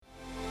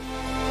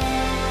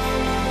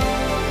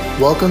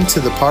Welcome to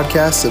the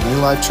podcast of New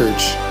Life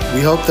Church. We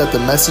hope that the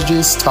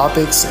messages,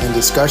 topics, and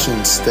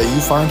discussions that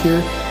you find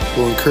here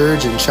will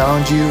encourage and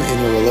challenge you in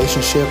your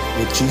relationship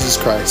with Jesus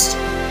Christ.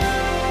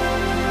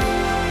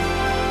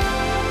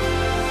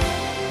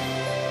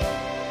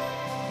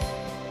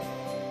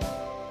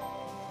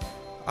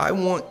 I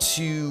want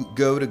to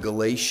go to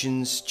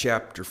Galatians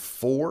chapter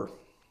 4,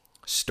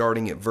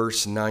 starting at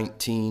verse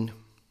 19.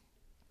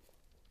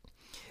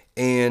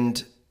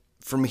 And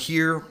from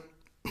here,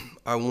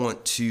 I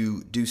want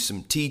to do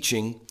some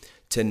teaching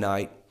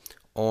tonight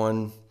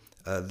on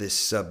this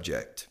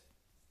subject.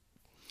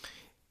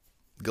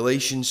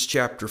 Galatians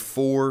chapter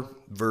 4,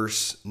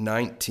 verse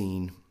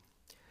 19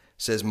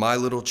 says, "My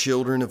little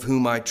children, of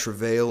whom I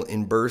travail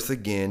in birth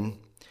again,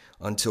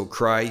 until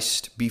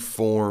Christ be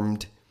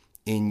formed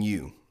in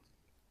you."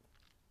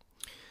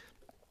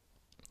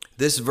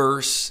 This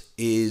verse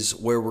is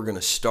where we're going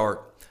to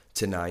start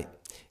tonight,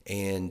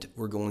 and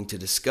we're going to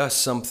discuss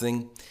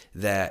something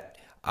that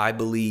I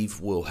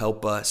believe will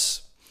help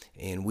us,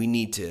 and we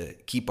need to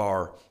keep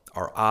our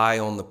eye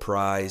on the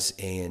prize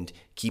and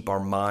keep our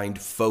mind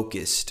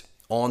focused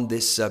on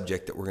this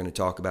subject that we're going to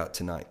talk about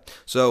tonight.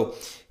 So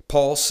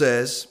Paul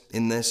says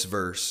in this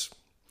verse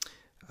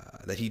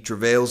that he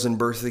travails in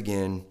birth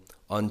again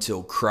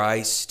until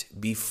Christ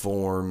be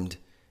formed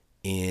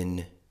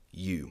in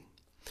you.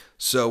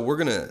 So we're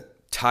going to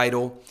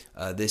title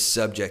this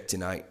subject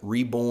tonight,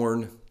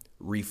 Reborn,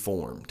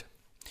 Reformed.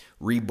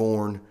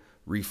 Reborn,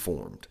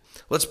 Reformed.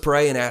 Let's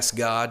pray and ask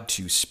God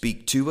to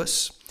speak to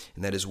us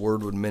and that His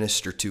Word would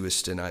minister to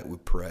us tonight, we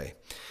pray.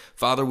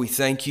 Father, we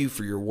thank You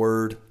for Your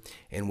Word,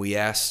 and we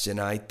ask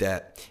tonight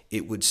that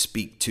it would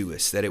speak to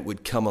us, that it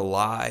would come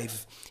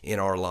alive in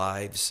our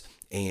lives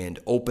and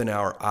open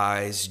our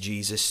eyes,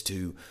 Jesus,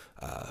 to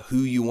who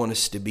You want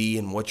us to be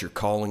and what You're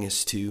calling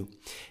us to.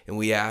 And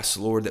we ask,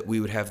 Lord, that we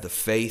would have the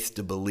faith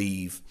to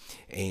believe,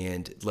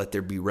 and let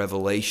there be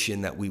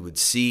revelation that we would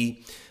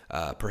see,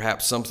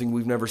 perhaps something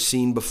we've never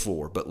seen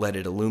before, but let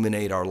it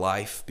illuminate our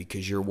life,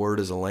 because Your Word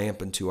is a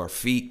lamp unto our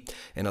feet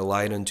and a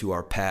light unto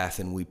our path,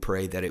 and we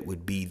pray that it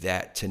would be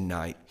that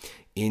tonight.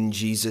 In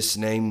Jesus'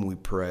 name we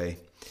pray,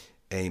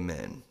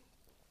 amen.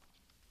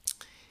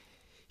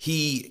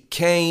 He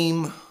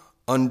came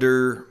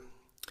under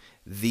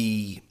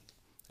the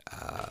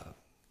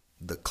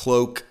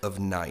cloak of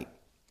night.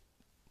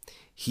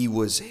 He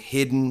was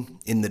hidden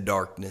in the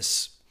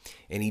darkness,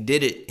 and He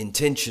did it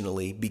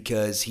intentionally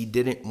because He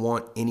didn't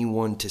want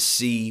anyone to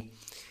see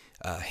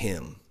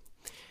Him.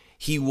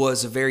 He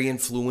was a very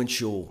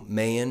influential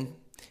man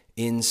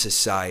in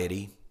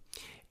society,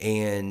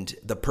 and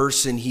the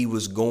person He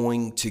was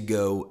going to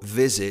go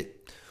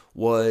visit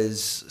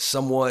was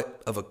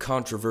somewhat of a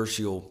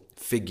controversial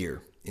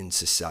figure in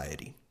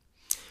society.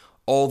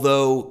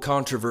 Although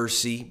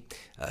controversy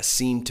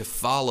seemed to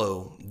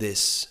follow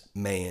this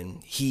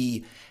man,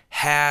 he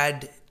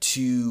had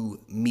to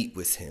meet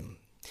with him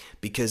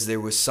because there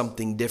was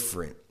something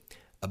different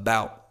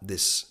about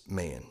this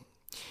man.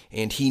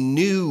 And he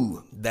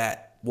knew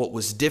that what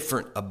was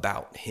different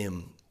about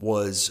him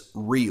was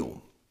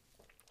real.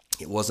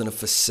 It wasn't a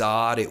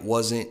facade. It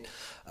wasn't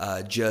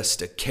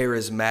just a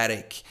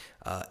charismatic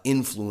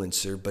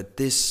influencer, but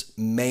this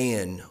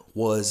man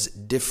was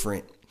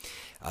different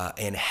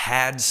and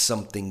had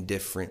something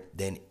different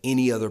than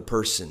any other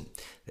person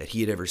that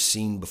he had ever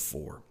seen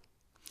before.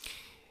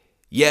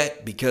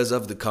 Yet, because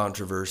of the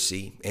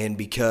controversy and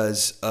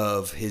because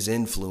of his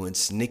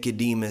influence,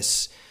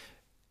 Nicodemus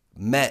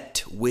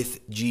met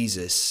with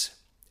Jesus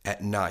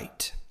at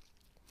night.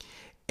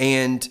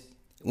 And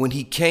when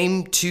he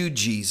came to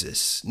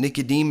Jesus,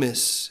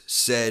 Nicodemus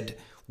said,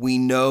 "We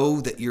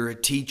know that you're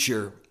a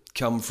teacher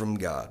come from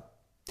God,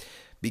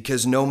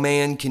 because no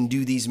man can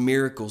do these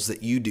miracles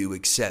that you do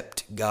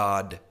except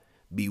God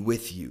be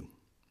with you."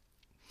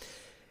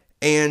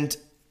 And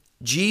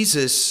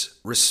Jesus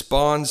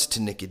responds to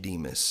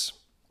Nicodemus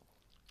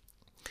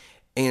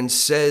and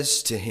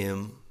says to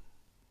him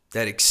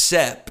that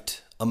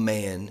except a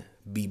man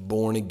be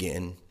born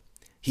again,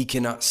 he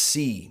cannot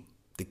see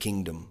the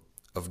kingdom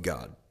of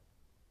God.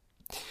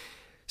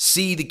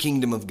 See the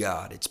kingdom of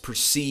God. It's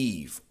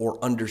perceive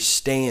or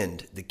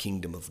understand the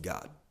kingdom of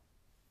God.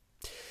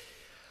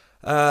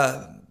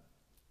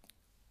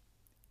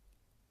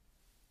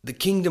 The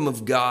kingdom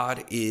of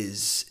God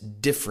is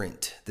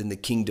different than the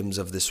kingdoms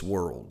of this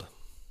world.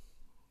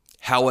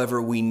 However,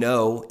 we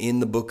know in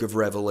the book of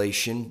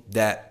Revelation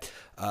that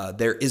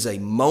there is a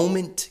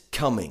moment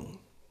coming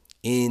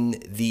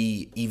in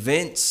the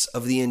events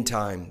of the end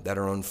time that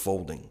are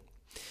unfolding.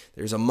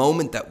 There's a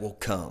moment that will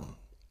come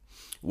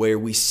where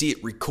we see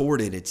it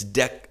recorded.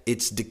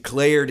 It's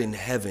declared in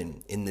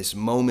heaven in this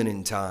moment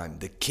in time.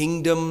 The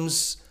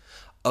kingdoms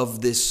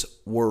of this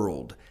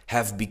world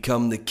have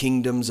become the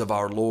kingdoms of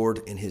our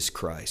Lord and His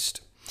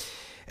Christ.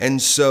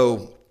 And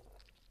so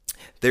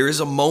there is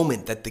a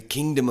moment that the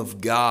kingdom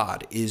of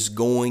God is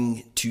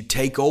going to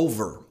take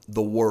over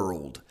the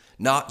world,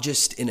 not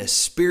just in a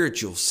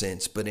spiritual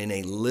sense, but in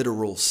a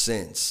literal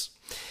sense.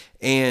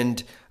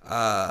 And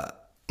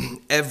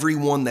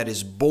everyone that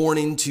is born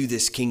into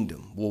this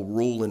kingdom will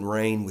rule and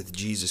reign with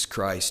Jesus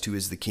Christ, who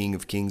is the King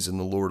of Kings and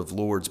the Lord of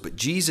Lords. But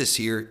Jesus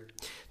here,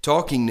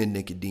 talking to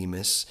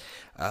Nicodemus,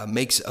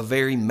 makes a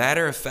very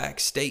matter-of-fact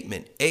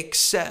statement,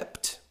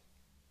 except,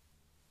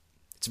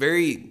 it's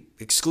very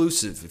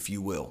exclusive, if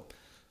you will,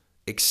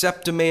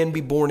 except a man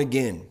be born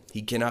again,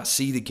 he cannot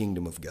see the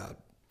kingdom of God.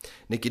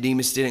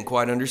 Nicodemus didn't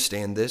quite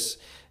understand this,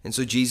 and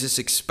so Jesus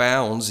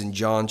expounds in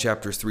John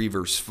chapter 3,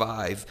 verse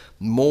 5,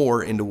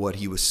 more into what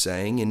he was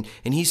saying,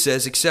 and he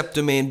says, except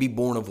a man be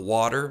born of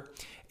water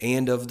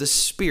and of the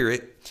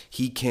Spirit,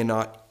 he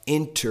cannot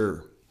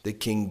enter the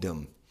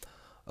kingdom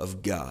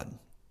of God.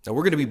 Now,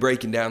 we're going to be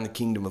breaking down the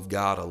kingdom of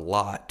God a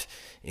lot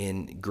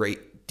in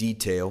great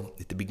detail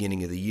at the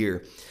beginning of the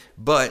year,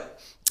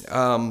 but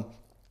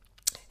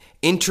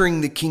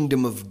entering the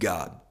kingdom of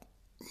God.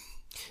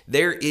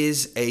 There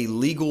is a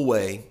legal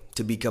way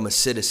to become a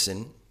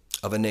citizen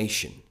of a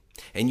nation,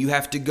 and you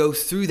have to go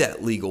through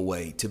that legal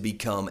way to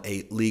become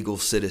a legal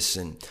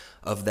citizen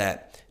of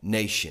that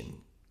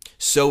nation.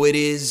 So it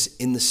is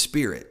in the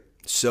Spirit.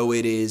 So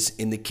it is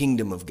in the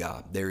kingdom of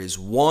God. There is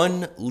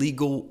one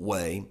legal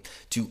way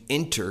to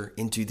enter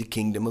into the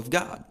kingdom of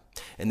God,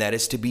 and that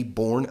is to be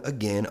born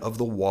again of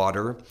the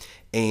water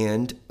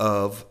and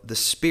of the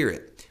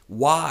Spirit.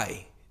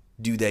 Why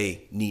do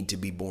they need to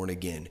be born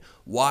again?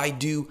 Why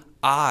do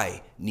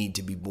I need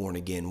to be born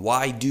again?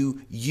 Why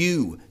do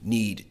you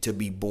need to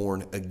be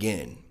born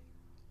again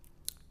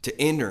to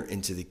enter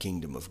into the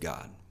kingdom of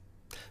God?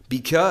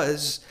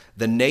 Because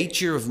the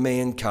nature of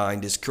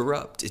mankind is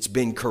corrupt. It's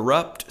been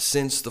corrupt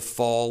since the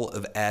fall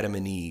of Adam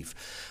and Eve.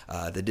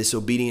 The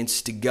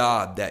disobedience to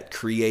God that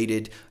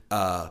created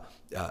a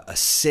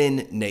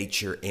sin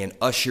nature and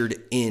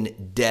ushered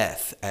in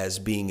death as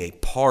being a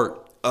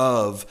part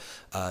of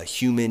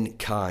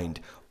humankind.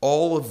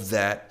 All of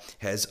that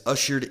has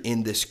ushered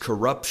in this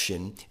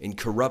corruption, and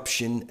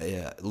corruption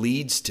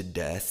leads to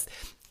death.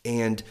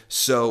 And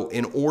so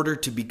in order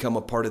to become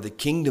a part of the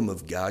kingdom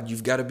of God,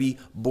 you've got to be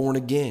born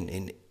again.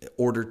 In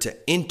order to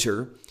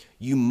enter,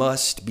 you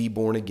must be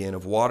born again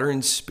of water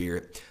and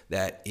Spirit.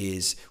 That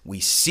is, we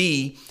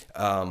see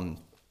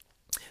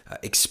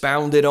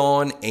expounded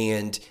on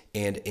and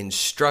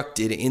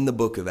instructed in the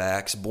book of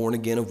Acts. Born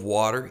again of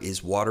water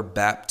is water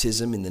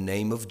baptism in the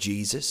name of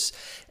Jesus,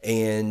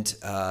 and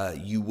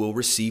you will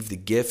receive the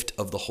gift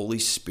of the Holy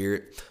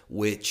Spirit,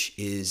 which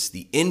is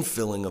the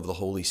infilling of the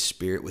Holy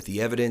Spirit with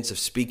the evidence of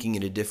speaking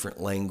in a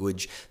different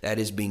language. That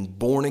is being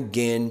born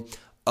again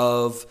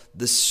of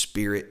the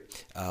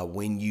Spirit.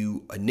 When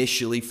you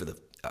initially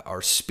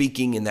are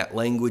speaking in that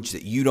language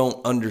that you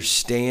don't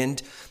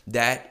understand,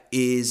 that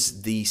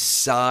is the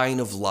sign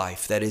of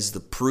life. That is the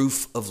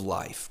proof of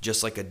life.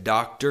 Just like a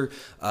doctor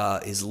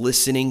is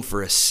listening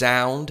for a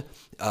sound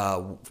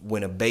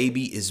when a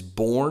baby is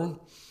born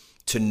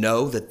to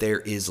know that there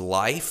is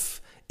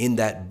life in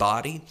that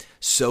body,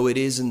 so it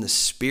is in the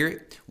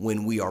Spirit.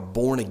 When we are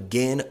born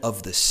again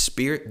of the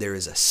Spirit, there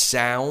is a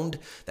sound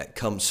that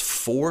comes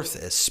forth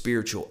as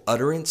spiritual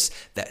utterance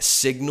that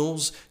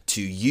signals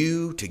to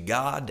you, to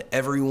God, to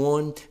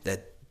everyone,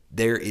 that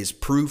there is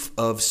proof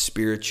of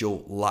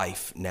spiritual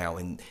life now,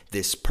 and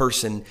this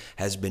person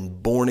has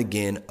been born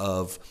again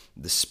of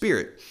the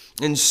Spirit.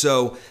 And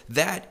so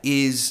that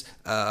is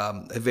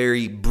a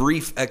very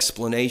brief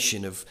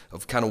explanation of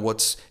kind of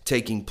what's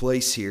taking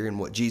place here and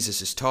what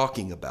Jesus is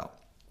talking about.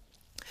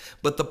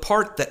 But the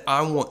part that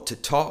I want to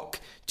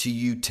talk to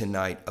you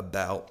tonight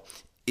about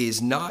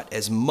is not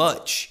as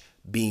much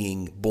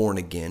being born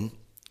again,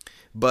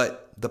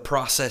 but the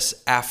process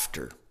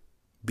after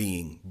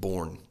being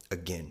born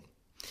again.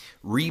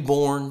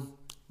 Reborn,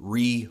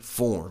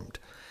 reformed.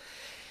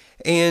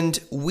 And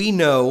we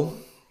know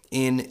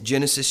in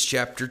Genesis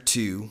chapter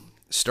 2,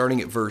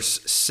 starting at verse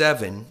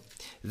 7,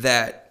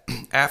 that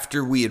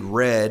after we had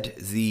read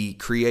the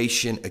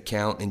creation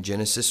account in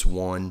Genesis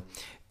 1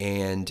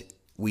 and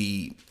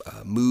we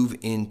move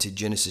into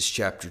Genesis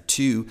chapter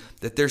 2,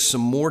 that there's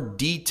some more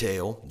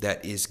detail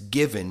that is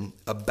given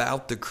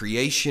about the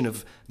creation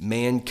of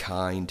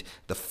mankind,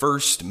 the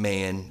first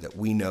man that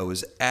we know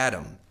as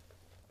Adam.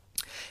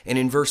 And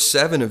in verse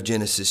 7 of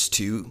Genesis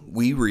 2,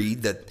 we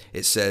read that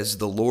it says,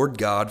 "The Lord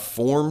God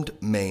formed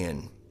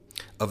man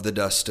of the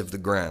dust of the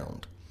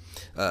ground."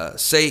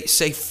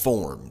 Say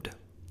formed.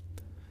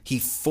 He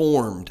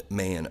formed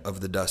man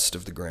of the dust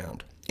of the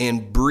ground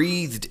and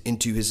breathed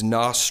into his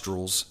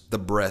nostrils the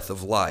breath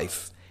of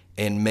life,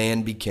 and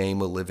man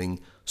became a living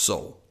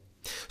soul.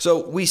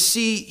 So we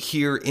see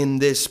here in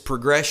this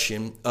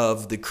progression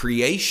of the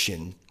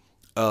creation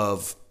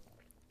of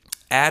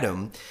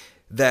Adam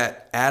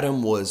that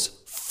Adam was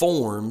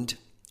formed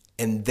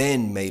and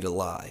then made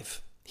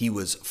alive. He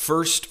was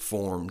first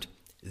formed,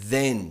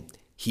 then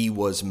he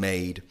was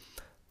made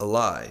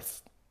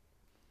alive.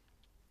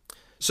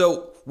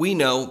 So we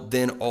know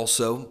then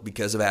also,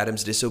 because of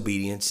Adam's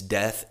disobedience,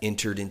 death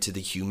entered into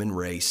the human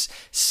race.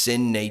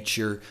 Sin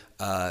nature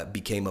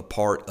became a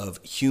part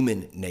of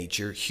human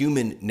nature.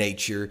 Human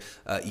nature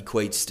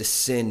equates to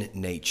sin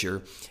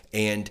nature.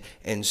 And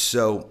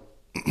so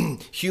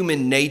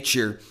human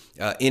nature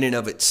in and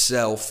of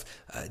itself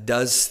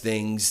does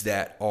things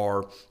that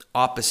are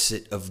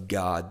opposite of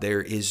God.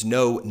 There is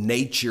no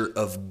nature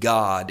of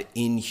God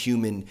in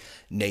human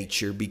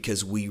nature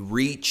because we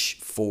reach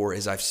for,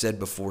 as I've said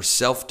before,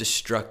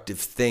 self-destructive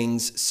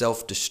things,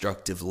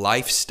 self-destructive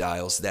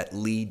lifestyles that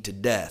lead to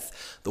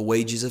death. The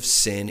wages of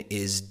sin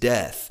is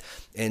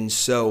death. And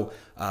so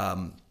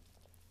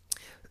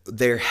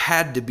there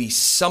had to be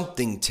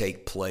something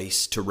take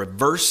place to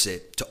reverse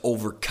it, to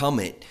overcome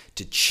it,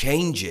 to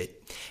change it.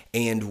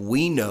 And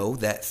we know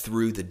that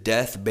through the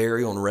death,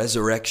 burial, and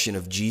resurrection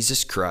of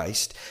Jesus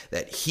Christ,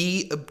 that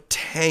he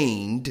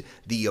obtained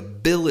the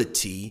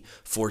ability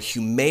for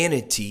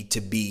humanity to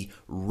be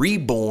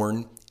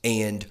reborn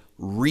and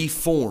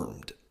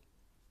reformed.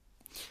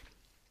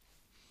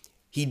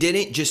 He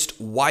didn't just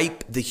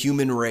wipe the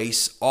human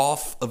race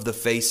off of the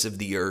face of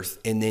the earth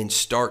and then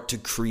start to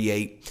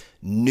create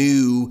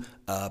new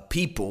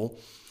people.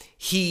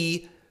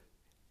 He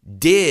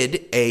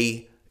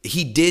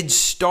did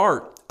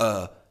start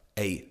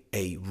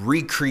a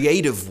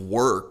recreative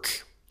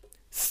work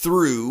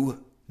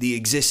through the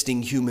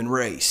existing human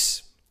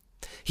race.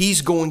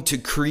 He's going to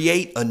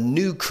create a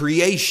new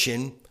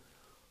creation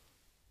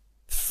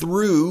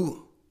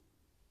through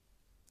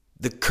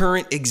the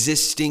current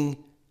existing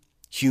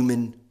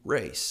human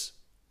race.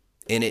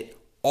 And it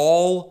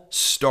all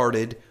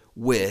started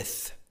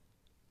with,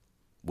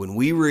 when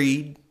we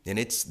read, and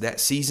it's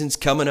that season's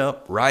coming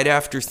up right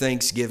after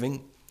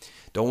Thanksgiving.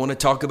 Don't want to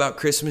talk about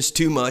Christmas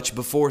too much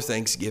before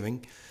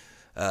Thanksgiving.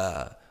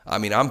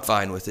 I'm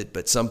fine with it,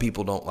 but some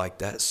people don't like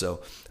that,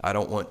 so I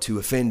don't want to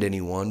offend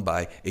anyone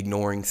by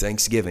ignoring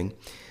Thanksgiving.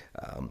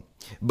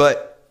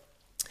 But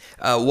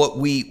what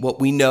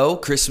we know,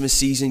 Christmas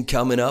season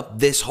coming up,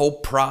 this whole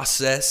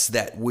process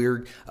that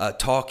we're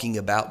talking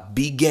about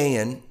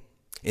began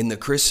in the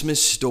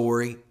Christmas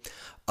story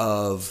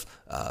of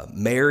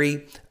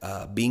Mary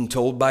being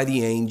told by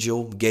the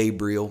angel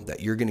Gabriel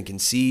that you're going to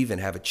conceive and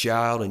have a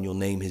child, and you'll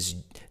name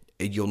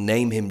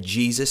him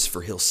Jesus,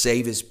 for he'll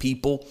save his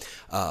people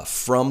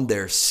from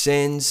their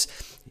sins.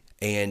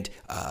 And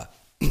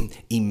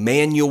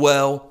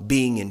Emmanuel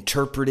being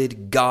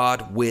interpreted,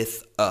 God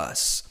with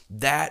us.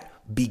 That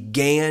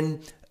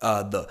began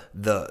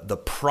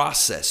the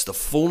process. The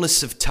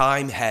fullness of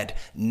time had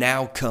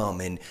now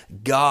come, and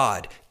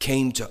God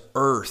came to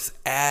earth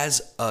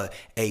as a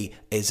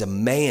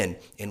man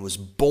and was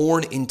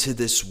born into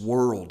this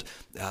world.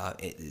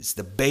 It's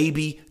the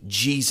baby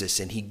Jesus,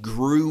 and he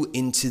grew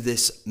into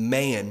this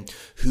man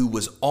who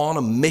was on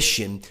a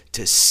mission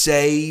to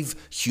save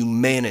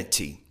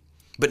humanity.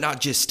 But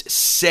not just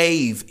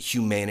save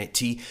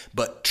humanity,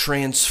 but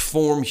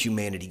transform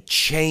humanity,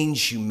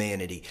 change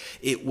humanity.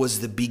 It was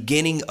the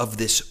beginning of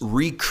this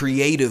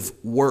recreative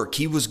work.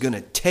 He was going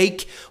to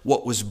take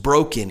what was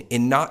broken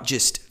and not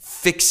just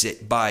fix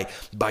it by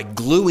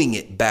gluing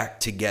it back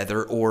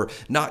together, or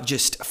not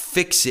just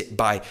fix it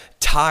by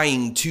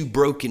tying two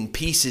broken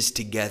pieces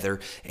together,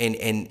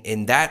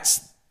 and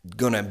that's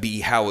going to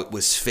be how it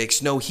was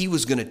fixed. No, he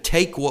was going to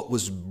take what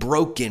was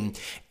broken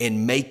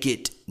and make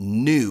it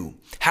new.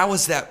 How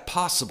is that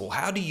possible?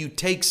 How do you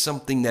take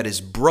something that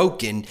is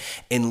broken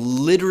and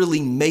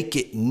literally make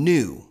it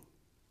new?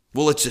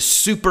 Well, it's a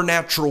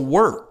supernatural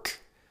work.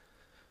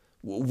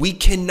 We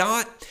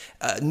cannot,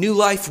 New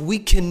Life, we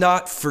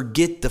cannot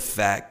forget the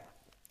fact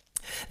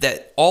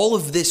that all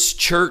of this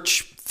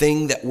church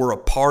thing that we're a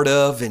part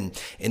of, and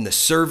the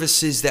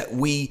services that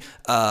we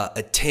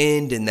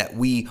attend and that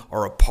we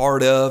are a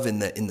part of,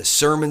 and the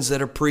sermons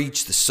that are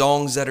preached, the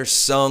songs that are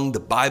sung, the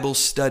Bible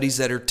studies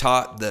that are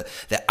taught,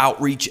 the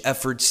outreach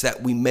efforts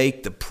that we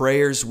make, the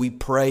prayers we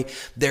pray,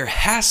 there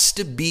has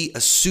to be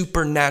a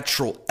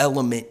supernatural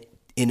element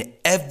in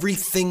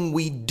everything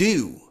we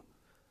do,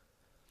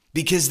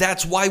 because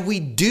that's why we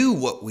do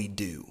what we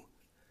do.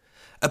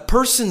 A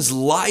person's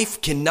life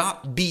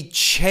cannot be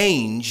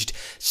changed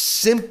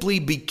simply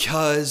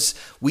because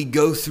we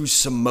go through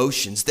some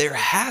motions. There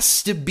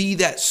has to be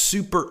that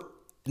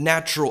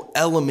supernatural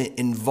element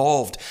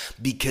involved,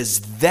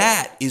 because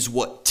that is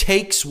what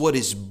takes what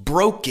is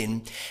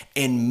broken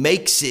and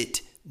makes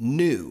it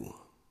new.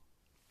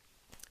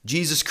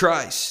 Jesus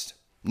Christ,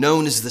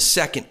 known as the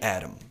second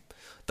Adam.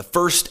 The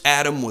first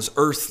Adam was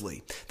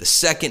earthly. The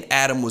second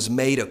Adam was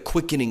made a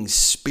quickening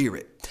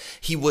spirit.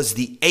 He was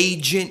the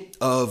agent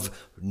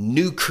of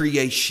new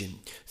creation.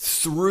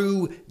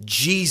 Through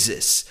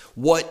Jesus,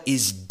 what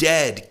is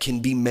dead can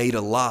be made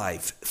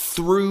alive.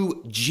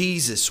 Through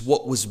Jesus,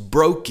 what was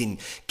broken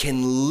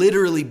can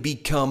literally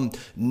become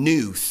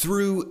new.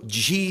 Through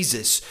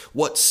Jesus,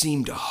 what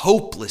seemed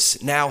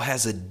hopeless now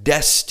has a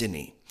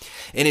destiny.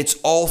 And it's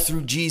all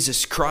through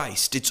Jesus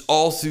Christ. It's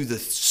all through the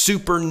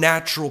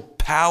supernatural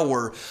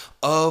power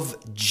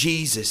of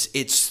Jesus.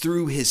 It's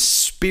through his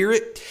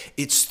Spirit.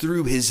 It's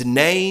through his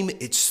name.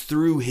 It's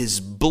through his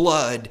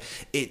blood.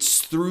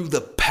 It's through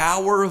the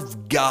power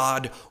of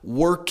God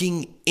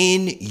working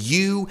in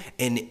you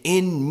and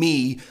in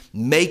me,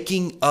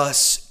 making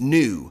us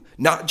new.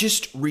 Not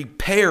just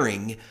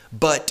repairing,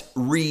 but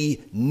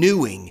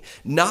renewing.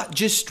 Not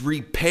just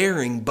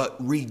repairing, but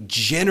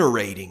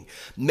regenerating,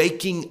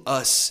 making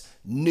us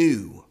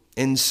new.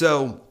 And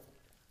so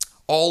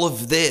all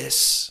of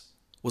this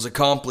was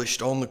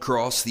accomplished on the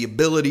cross, the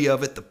ability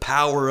of it, the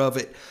power of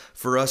it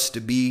for us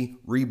to be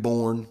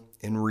reborn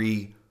and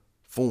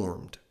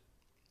reformed.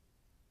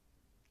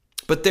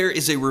 But there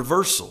is a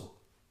reversal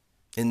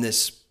in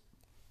this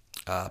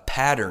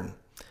pattern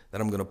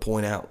that I'm going to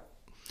point out.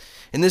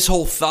 And this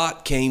whole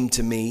thought came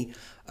to me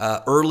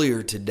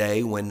earlier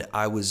today when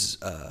I was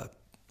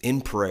in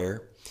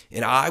prayer,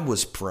 and I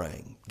was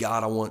praying,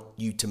 God, I want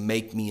you to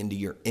make me into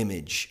your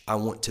image. I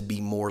want to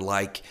be more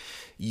like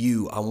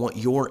you. I want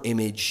your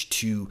image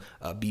to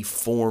be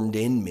formed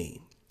in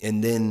me.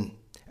 And then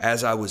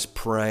as I was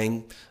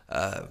praying,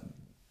 the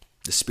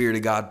Spirit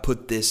of God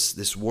put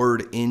this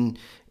word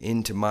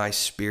into my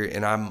spirit,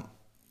 and I'm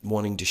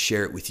wanting to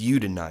share it with you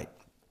tonight.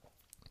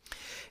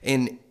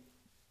 And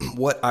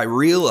what I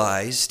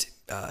realized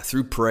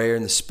through prayer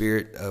and the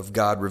Spirit of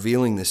God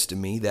revealing this to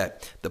me,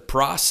 that the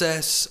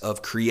process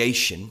of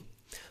creation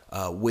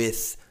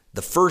with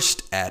the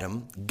first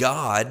Adam,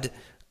 God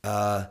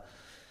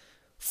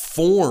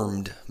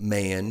formed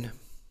man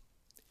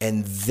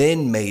and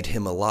then made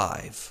him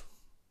alive.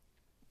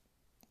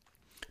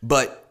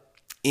 But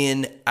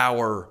in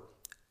our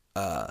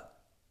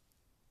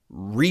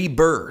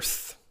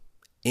rebirth,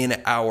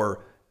 in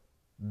our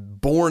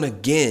born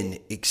again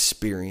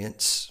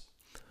experience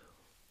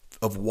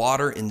of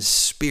water and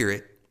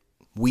spirit,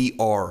 we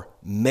are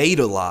made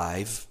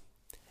alive,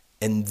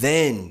 and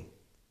then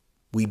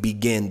we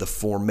begin the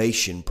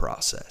formation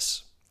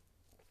process.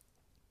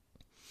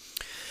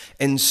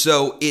 And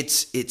so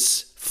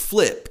it's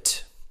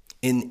flipped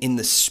in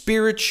the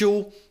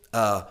spiritual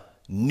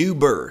new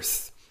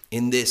birth,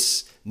 in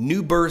this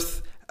new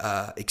birth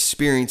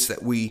experience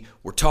that we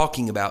were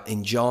talking about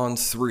in John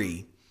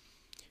 3.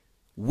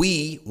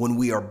 When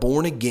we are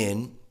born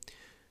again,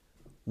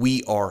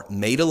 we are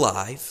made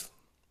alive.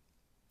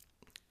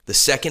 The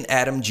second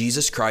Adam,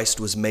 Jesus Christ,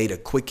 was made a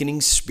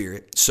quickening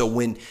spirit. So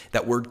when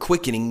that word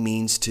quickening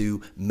means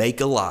to make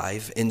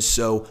alive. And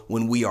so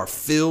when we are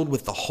filled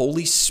with the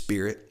Holy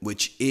Spirit,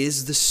 which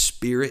is the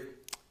Spirit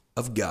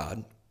of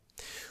God,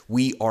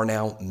 we are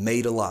now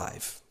made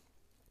alive.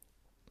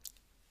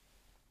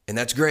 And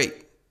that's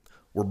great.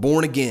 We're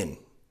born again.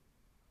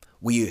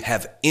 We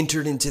have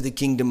entered into the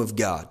kingdom of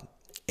God.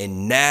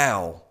 And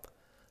now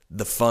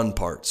the fun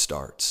part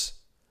starts.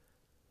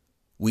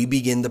 We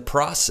begin the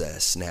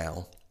process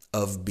now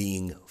of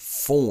being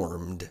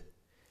formed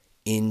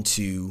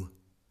into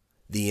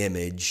the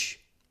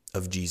image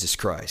of Jesus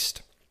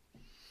Christ.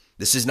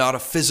 This is not a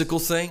physical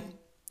thing.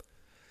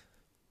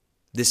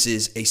 This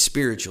is a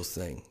spiritual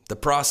thing. The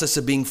process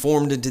of being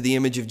formed into the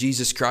image of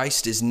Jesus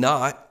Christ is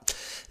not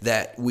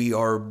that we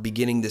are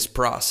beginning this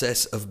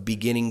process of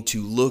beginning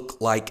to look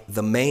like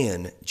the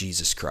man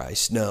Jesus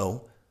Christ.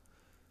 No,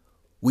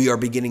 we are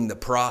beginning the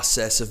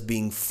process of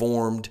being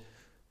formed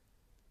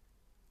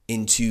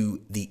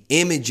into the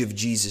image of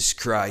Jesus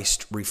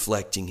Christ,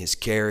 reflecting his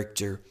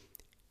character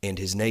and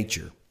his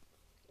nature.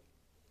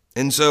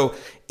 And so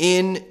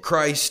in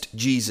Christ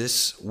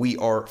Jesus, we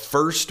are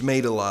first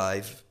made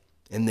alive,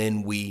 and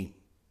then we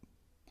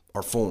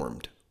are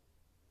formed.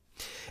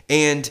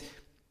 And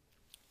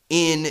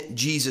in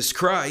Jesus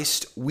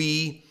Christ,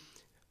 we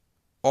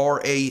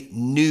are a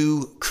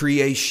new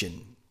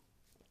creation.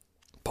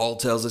 Paul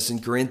tells us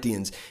in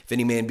Corinthians, if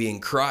any man be in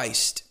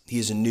Christ, he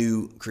is a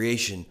new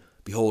creation.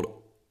 Behold,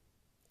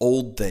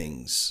 old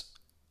things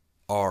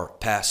are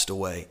passed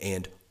away,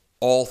 and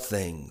all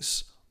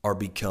things are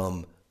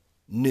become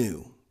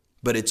new.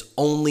 But it's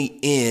only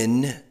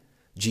in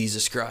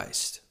Jesus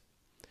Christ.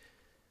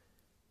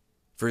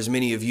 For as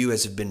many of you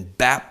as have been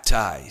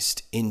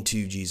baptized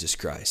into Jesus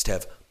Christ,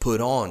 have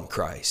put on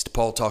Christ.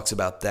 Paul talks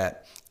about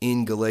that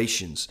in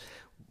Galatians,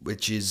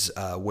 which is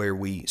where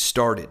we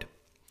started.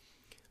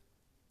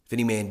 If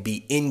any man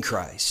be in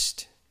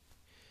Christ,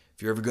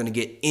 if you're ever going to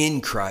get in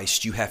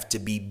Christ, you have to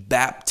be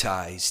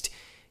baptized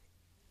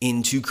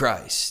into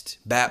Christ,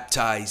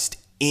 baptized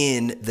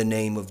in the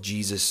name of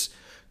Jesus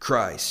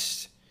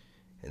Christ.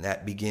 And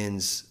that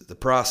begins the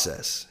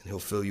process. And he'll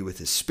fill you with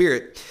his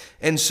Spirit.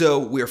 And so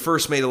we are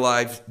first made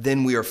alive,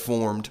 then we are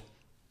formed.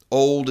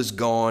 Old is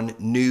gone,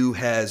 new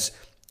has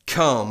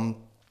come.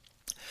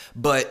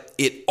 But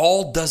it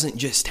all doesn't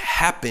just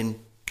happen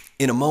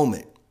in a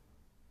moment.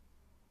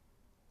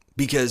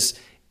 Because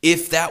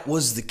if that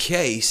was the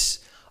case,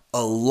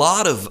 a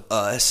lot of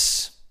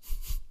us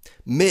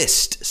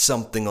missed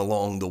something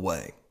along the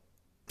way.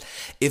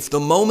 If the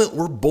moment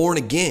we're born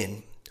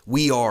again,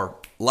 we are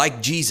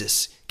like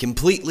Jesus,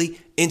 completely,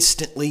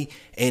 instantly,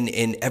 and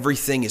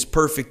everything is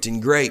perfect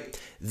and great,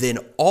 then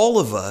all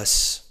of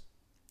us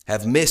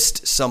have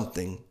missed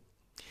something.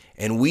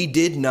 And we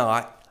did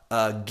not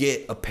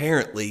get,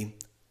 apparently,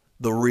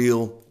 the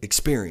real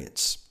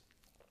experience.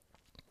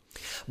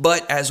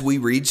 But as we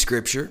read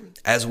Scripture,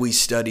 as we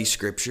study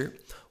Scripture,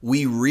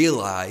 we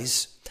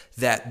realize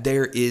that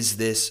there is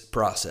this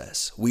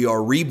process. We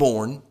are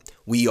reborn,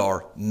 we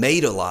are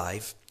made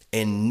alive,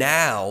 and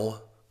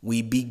now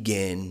we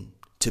begin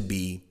to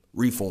be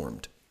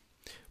reformed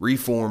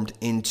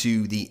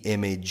into the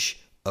image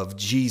of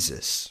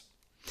Jesus.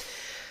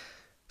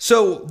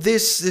 So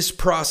this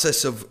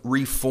process of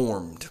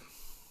reformed,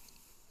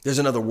 there's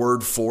another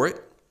word for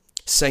it,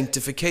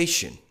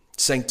 sanctification.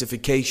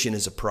 Sanctification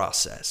is a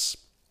process.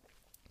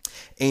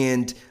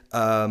 And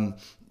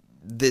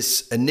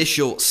this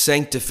initial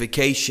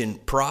sanctification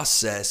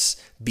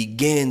process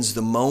begins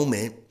the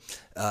moment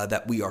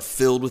that we are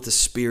filled with the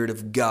Spirit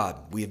of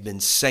God. We have been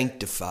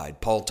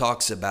sanctified. Paul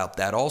talks about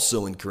that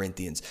also in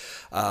Corinthians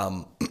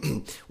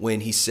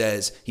when he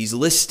says he's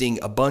listing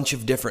a bunch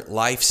of different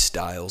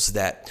lifestyles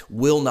that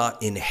will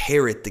not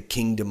inherit the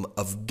kingdom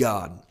of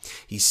God.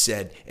 He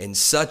said, and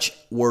such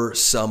were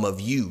some of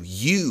you.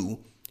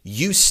 You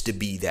used to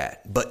be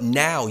that, but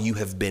now you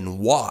have been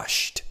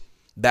washed,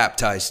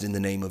 baptized in the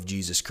name of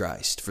Jesus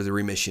Christ for the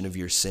remission of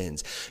your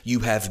sins.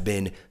 You have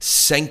been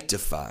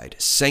sanctified.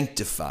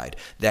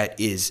 That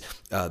is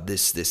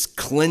this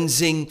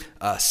cleansing,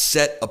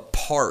 set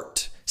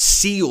apart,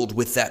 sealed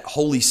with that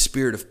Holy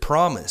Spirit of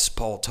promise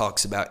Paul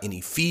talks about in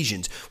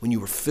Ephesians. When you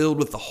were filled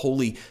with the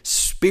Holy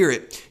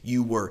Spirit,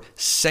 you were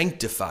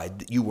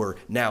sanctified. You were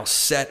now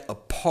set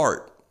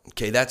apart.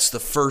 Okay, that's the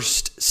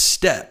first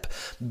step.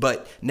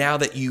 But now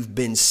that you've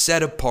been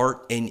set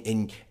apart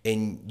and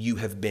you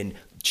have been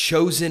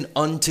chosen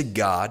unto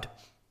God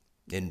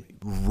and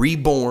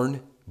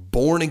reborn,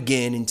 born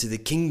again into the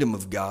kingdom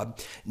of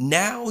God,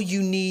 now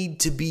you need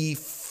to be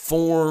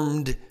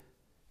formed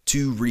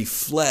to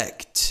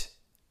reflect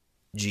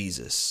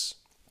Jesus.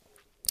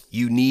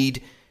 You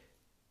need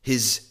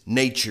his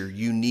nature.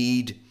 You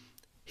need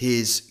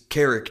his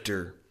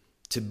character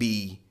to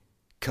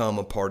become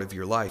a part of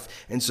your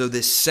life. And so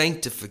this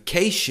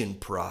sanctification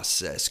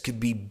process could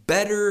be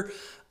better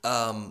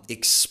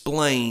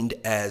explained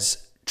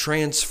as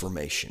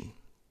transformation.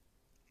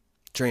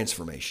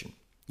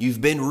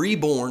 You've been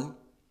reborn.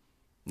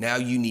 Now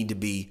you need to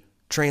be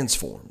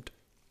transformed.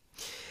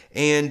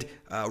 And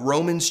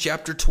Romans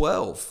chapter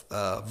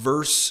 12,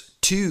 verse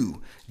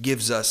 2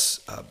 gives us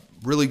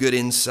really good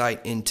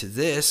insight into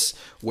this,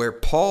 where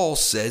Paul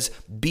says,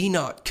 be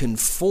not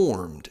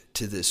conformed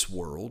to this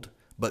world,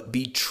 but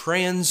be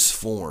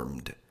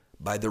transformed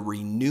by the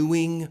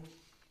renewing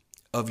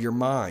of your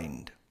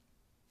mind.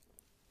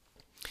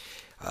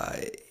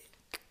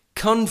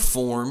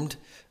 Conformed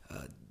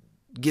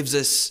gives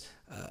us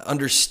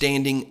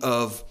understanding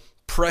of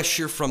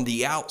pressure from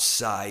the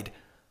outside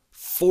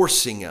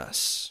forcing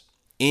us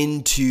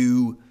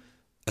into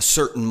a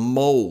certain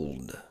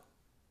mold.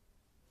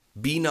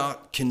 Be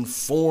not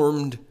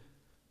conformed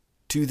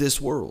to this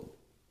world.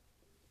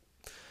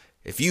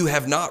 If you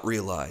have not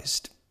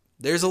realized,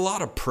 there's a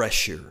lot of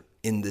pressure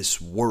in this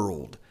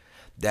world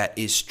that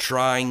is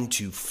trying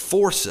to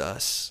force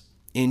us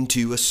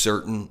into a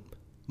certain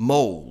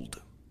mold.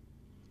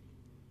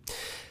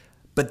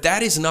 But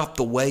that is not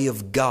the way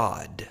of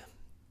God.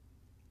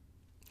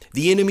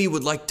 The enemy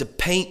would like to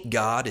paint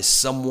God as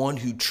someone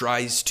who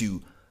tries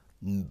to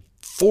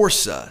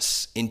force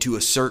us into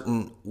a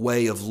certain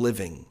way of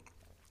living.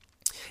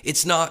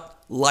 It's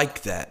not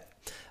like that.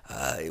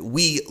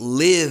 We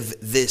live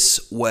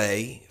this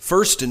way,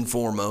 first and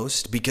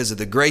foremost, because of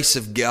the grace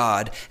of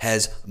God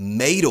has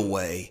made a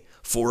way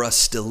for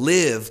us to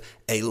live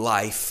a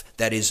life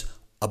that is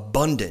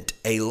abundant,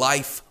 a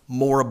life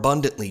more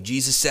abundantly.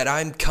 Jesus said,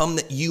 I am come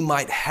that you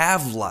might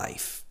have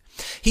life.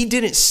 He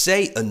didn't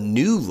say a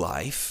new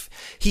life.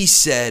 He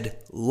said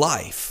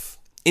life,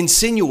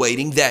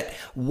 insinuating that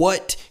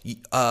what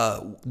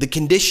the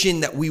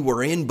condition that we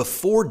were in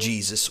before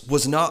Jesus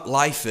was not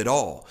life at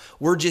all.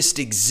 We're just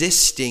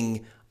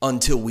existing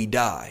until we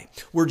die.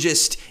 We're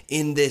just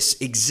in this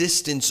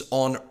existence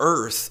on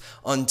earth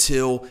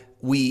until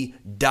we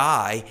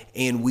die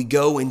and we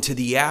go into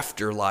the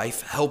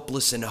afterlife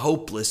helpless and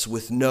hopeless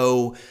with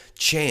no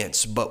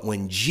chance. But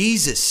when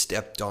Jesus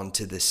stepped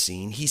onto the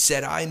scene, he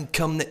said, I am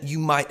come that you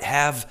might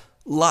have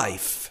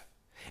life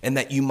and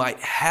that you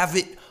might have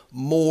it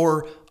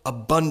more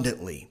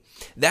abundantly.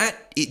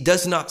 That it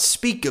does not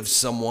speak of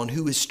someone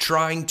who is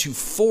trying to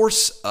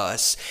force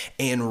us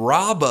and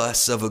rob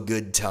us of a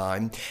good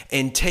time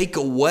and take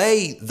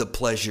away the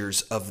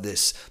pleasures of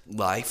this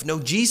life. No,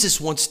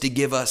 Jesus wants to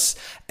give us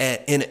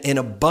an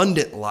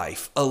abundant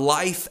life, a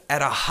life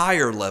at a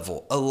higher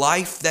level, a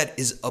life that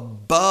is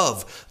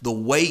above the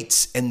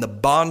weights and the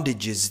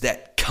bondages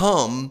that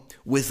come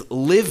with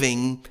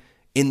living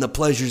in the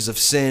pleasures of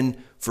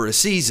sin for a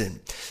season.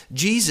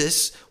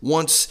 Jesus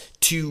wants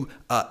to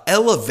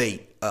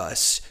elevate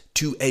us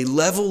to a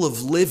level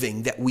of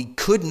living that we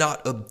could not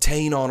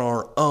obtain on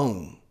our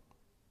own,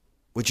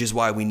 which is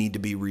why we need to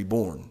be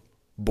reborn,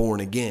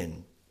 born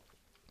again.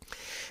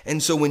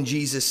 And so when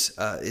Jesus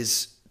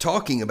is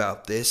talking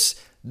about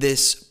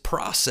this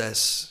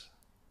process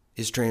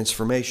is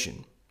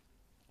transformation.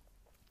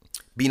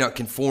 Be not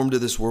conformed to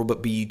this world,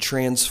 but be ye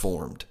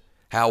transformed.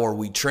 How are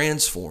we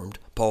transformed?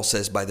 Paul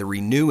says, by the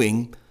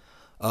renewing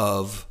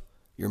of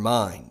your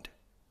mind.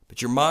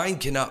 But your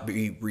mind cannot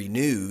be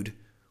renewed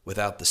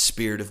without the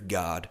Spirit of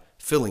God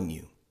filling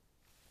you.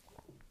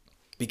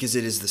 Because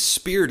it is the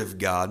Spirit of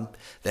God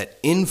that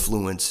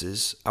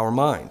influences our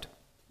mind.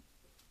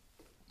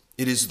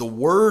 It is the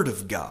Word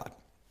of God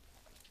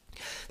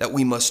that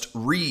we must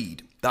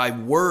read. Thy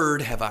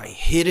word have I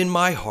hid in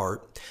my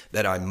heart,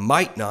 that I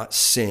might not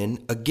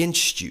sin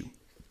against you.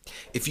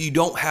 If you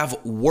don't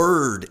have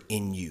word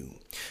in you,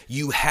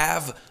 you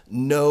have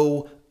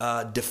no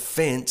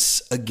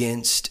defense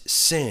against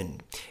sin.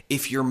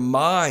 If your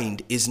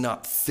mind is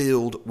not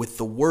filled with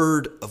the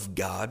word of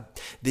God,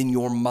 then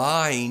your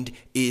mind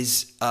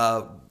is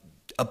a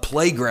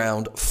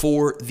playground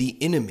for the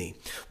enemy.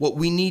 What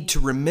we need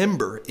to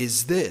remember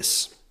is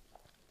this: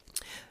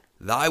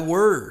 thy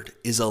word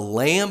is a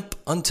lamp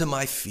unto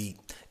my feet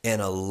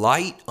and a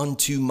light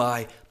unto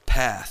my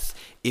path.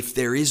 If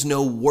there is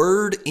no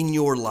word in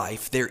your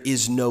life, there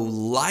is no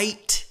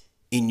light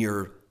in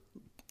your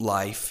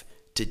life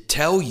to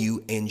tell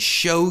you and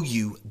show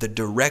you the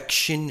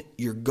direction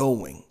you're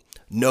going.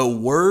 No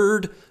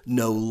word,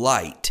 no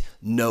light.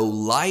 No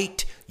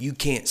light, you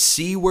can't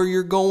see where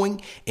you're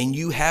going, and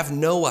you have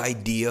no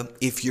idea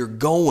if you're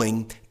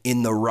going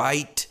in the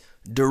right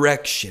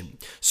direction.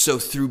 So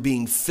through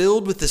being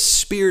filled with the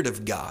Spirit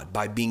of God,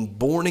 by being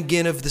born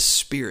again of the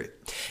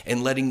Spirit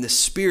and letting the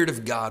Spirit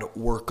of God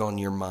work on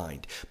your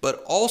mind,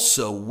 but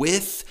also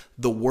with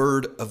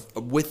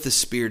the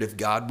Spirit of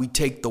God, we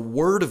take the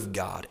Word of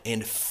God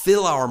and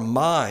fill our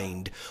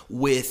mind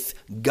with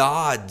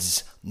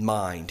God's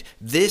mind.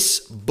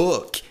 This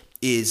book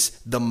is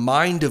the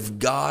mind of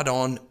God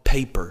on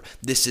paper.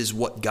 This is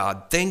what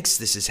God thinks.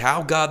 This is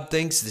how God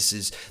thinks.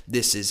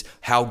 This is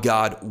how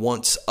God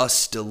wants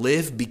us to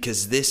live,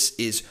 because this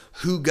is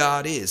who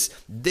God is.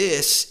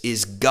 This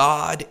is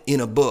God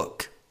in a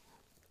book.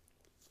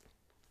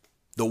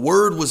 The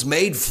Word was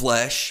made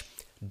flesh,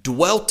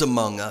 dwelt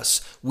among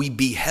us. We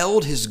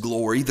beheld his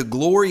glory, the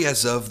glory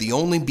as of the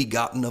only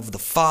begotten of the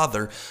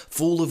Father,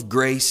 full of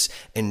grace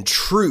and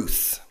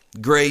truth.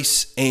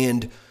 Grace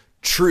and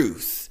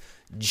truth.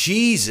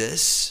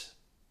 Jesus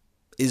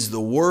is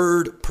the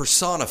Word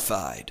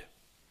personified,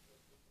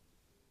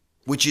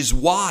 which is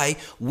why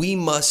we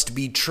must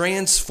be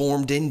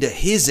transformed into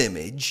his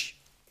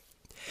image.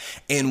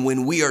 And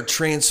when we are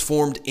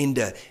transformed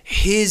into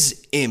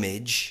his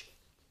image,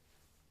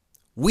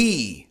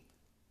 we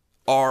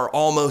are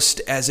almost,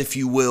 as if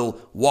you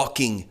will,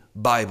 walking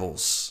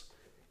Bibles.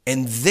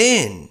 And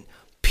then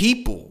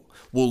people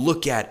will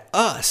look at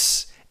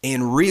us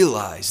and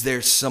realize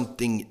there's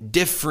something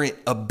different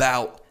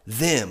about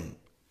them.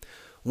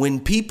 When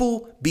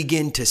people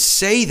begin to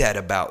say that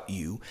about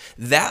you,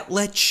 that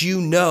lets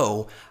you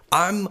know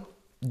I'm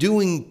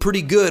doing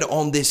pretty good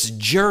on this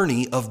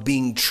journey of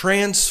being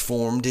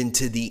transformed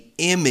into the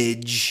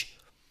image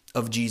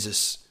of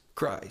Jesus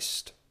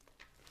Christ.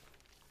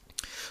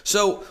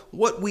 So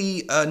what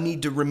we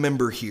need to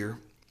remember here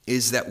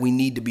is that we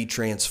need to be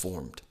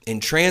transformed.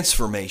 And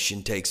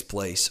transformation takes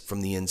place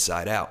from the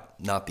inside out,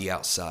 not the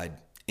outside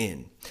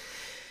in.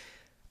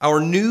 Our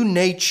new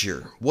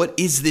nature, what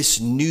is this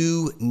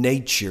new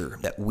nature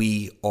that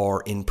we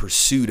are in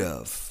pursuit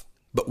of?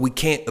 But we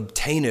can't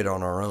obtain it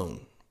on our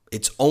own.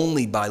 It's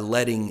only by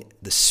letting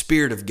the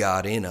Spirit of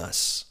God in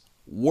us,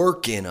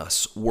 work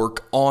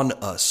on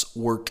us,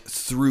 work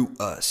through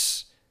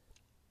us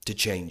to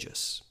change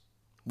us.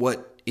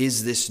 What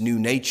is this new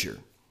nature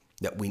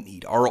that we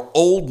need? Our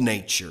old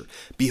nature,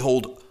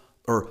 behold,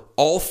 or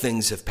all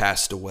things have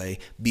passed away.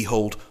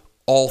 Behold,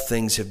 all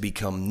things have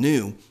become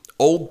new.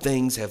 Old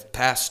things have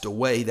passed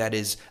away. That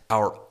is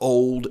our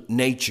old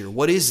nature.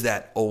 What is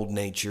that old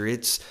nature?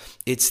 It's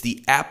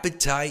the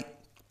appetite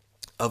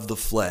of the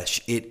flesh.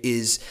 It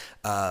is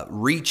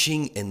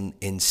reaching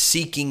and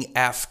seeking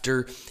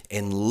after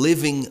and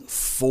living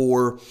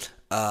for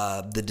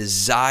the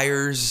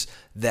desires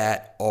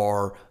that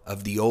are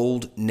of the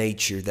old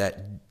nature,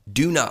 that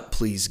do not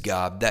please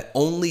God, that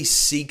only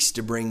seeks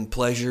to bring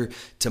pleasure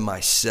to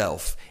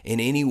myself in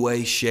any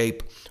way,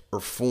 shape,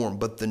 or form.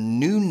 But the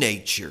new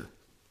nature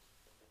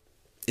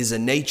is a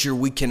nature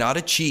we cannot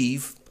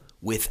achieve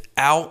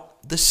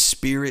without the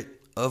Spirit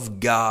of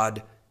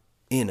God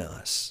in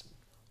us,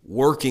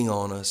 working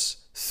on us,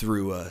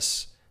 through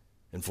us,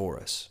 and for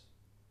us.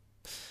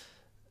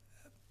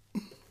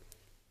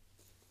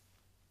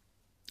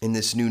 And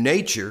this new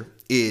nature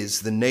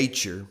is the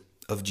nature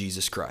of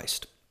Jesus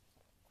Christ.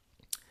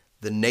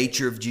 The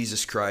nature of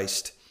Jesus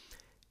Christ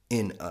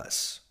in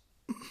us.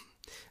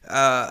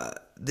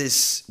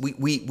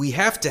 We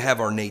have to have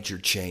our nature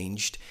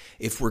changed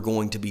if we're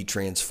going to be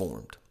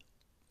transformed.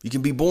 You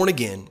can be born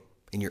again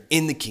and you're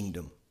in the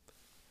kingdom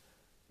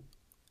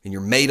and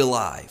you're made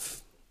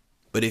alive.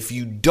 But if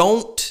you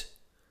don't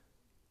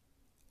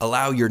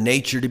allow your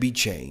nature to be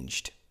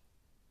changed,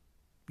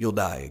 you'll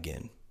die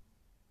again.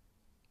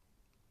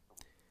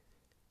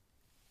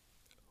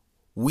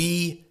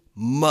 We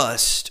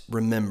must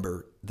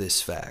remember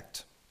this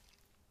fact.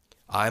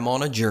 I'm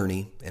on a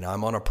journey and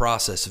I'm on a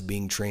process of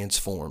being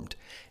transformed,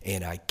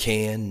 and I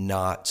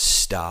cannot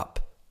stop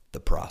the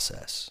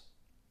process.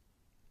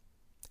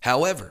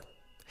 However,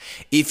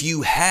 if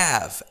you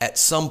have at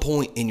some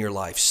point in your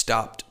life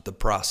stopped the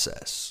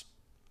process,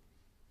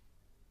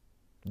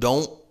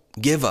 don't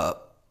give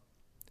up.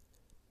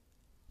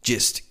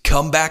 Just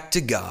come back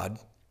to God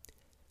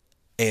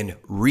and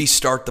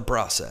restart the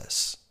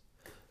process.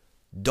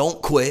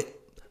 Don't quit.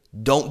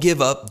 Don't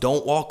give up.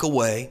 Don't walk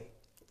away.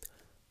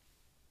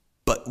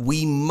 But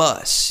we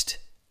must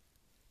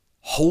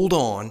hold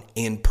on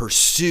and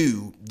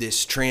pursue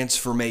this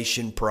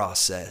transformation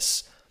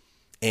process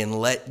and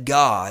let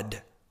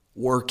God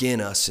work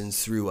in us and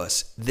through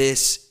us.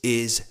 This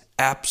is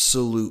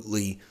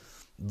absolutely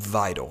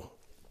vital.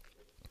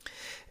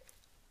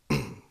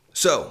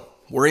 So,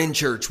 we're in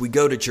church, we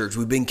go to church,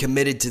 we've been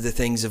committed to the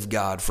things of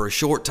God for a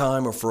short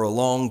time or for a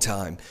long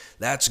time.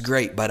 That's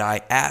great, but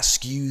I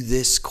ask you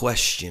this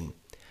question.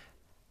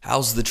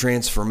 How's the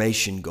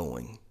transformation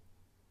going?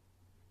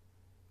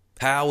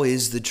 How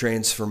is the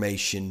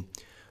transformation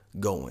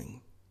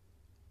going?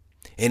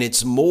 And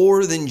it's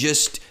more than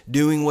just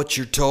doing what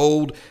you're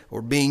told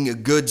or being a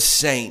good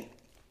saint.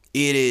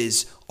 It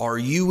is, are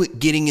you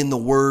getting in the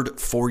Word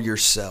for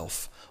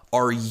yourself?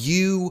 Are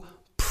you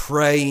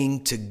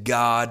praying to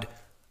God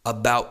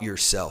about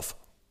yourself,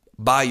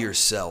 by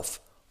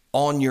yourself,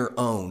 on your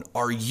own?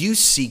 Are you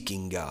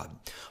seeking God?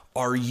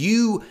 Are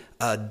you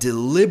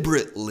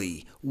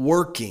deliberately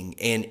working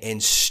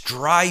and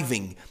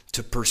striving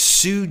to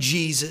pursue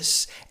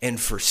Jesus and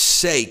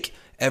forsake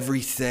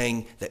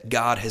everything that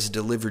God has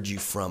delivered you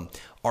from?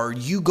 Are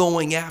you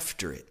going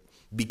after it?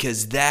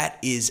 Because that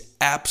is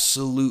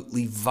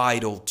absolutely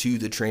vital to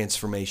the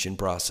transformation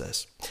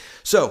process.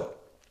 So,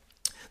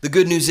 the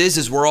good news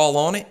is we're all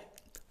on it,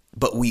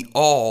 but we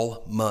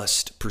all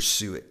must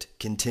pursue it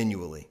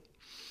continually.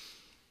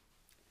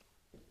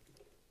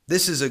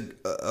 This is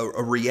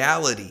a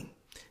reality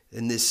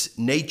in this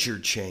nature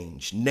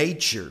change.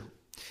 Nature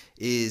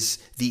is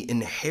the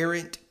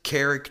inherent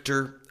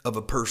character of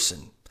a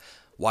person.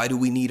 Why do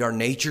we need our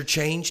nature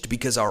changed?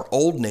 Because our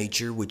old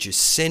nature, which is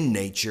sin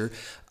nature,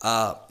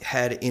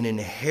 had an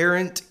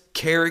inherent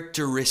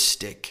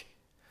characteristic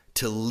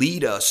to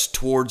lead us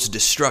towards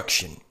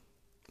destruction.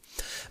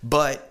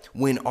 But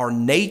when our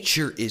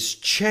nature is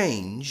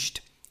changed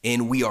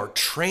and we are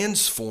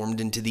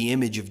transformed into the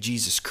image of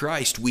Jesus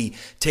Christ, we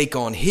take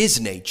on His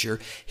nature.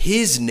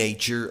 His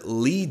nature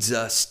leads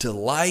us to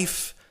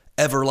life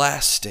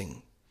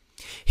everlasting.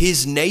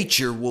 His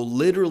nature will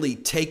literally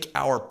take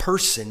our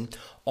person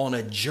on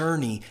a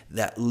journey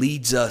that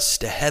leads us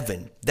to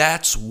heaven.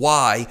 That's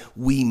why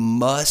we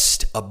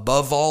must,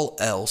 above all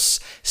else,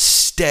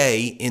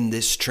 stay in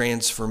this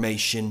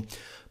transformation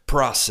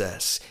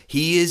process.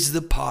 He is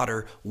the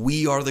potter,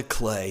 we are the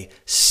clay.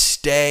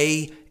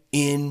 Stay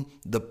in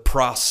the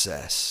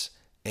process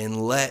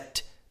and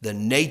let the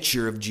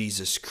nature of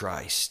Jesus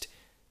Christ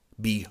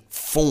be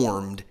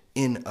formed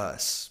in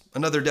us.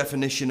 Another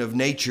definition of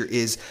nature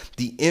is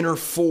the inner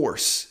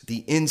force,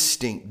 the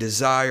instinct,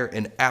 desire,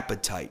 and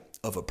appetite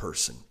of a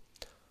person.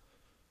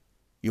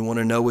 You want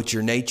to know what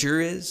your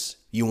nature is?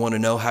 You want to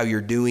know how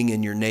you're doing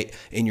in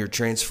your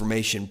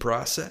transformation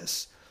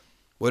process?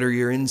 What are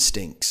your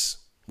instincts?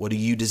 What do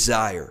you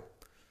desire?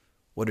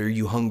 What are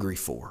you hungry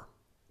for?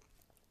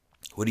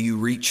 What do you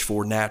reach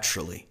for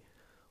naturally?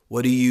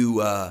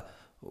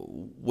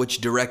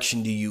 Which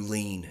direction do you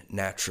lean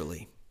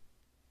naturally?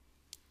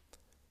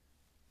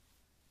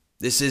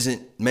 This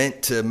isn't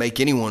meant to make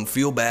anyone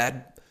feel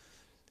bad.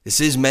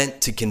 This is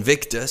meant to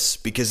convict us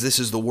because this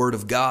is the Word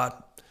of God.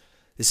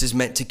 This is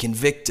meant to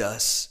convict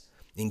us.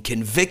 And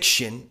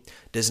conviction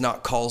does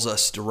not cause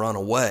us to run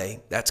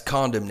away. That's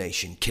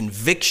condemnation.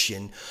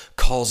 Conviction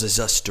causes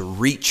us to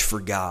reach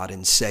for God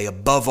and say,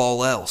 above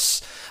all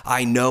else,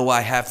 I know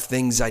I have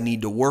things I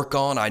need to work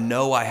on. I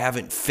know I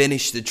haven't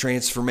finished the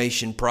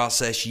transformation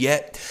process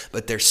yet,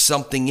 but there's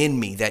something in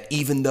me that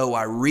even though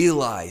I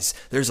realize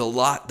there's a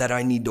lot that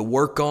I need to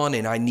work on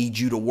and I need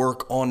you to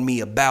work on me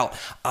about,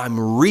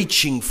 I'm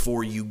reaching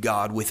for you,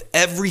 God, with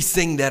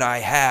everything that I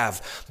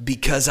have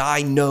because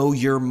I know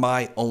you're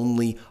my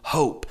only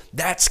hope.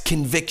 That's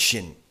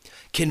conviction.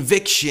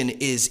 Conviction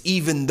is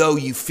even though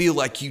you feel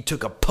like you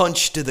took a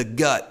punch to the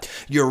gut,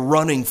 you're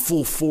running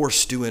full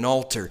force to an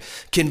altar.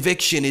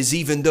 Conviction is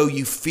even though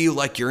you feel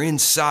like your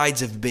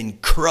insides have been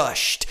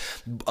crushed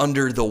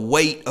under the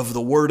weight of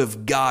the Word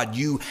of God,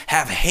 you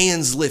have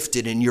hands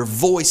lifted and your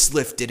voice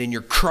lifted and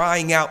you're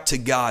crying out to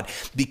God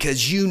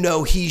because you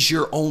know He's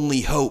your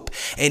only hope.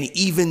 And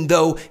even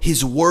though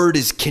His Word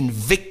is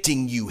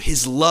convicting you,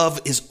 His love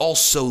is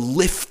also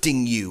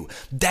lifting you.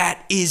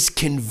 That is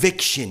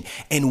conviction,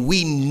 and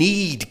we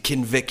need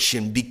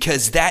conviction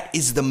because that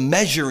is the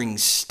measuring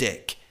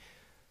stick.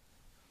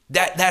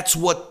 That's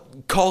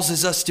what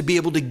causes us to be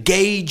able to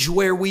gauge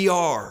where we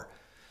are.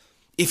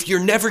 If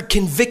you're never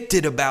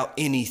convicted about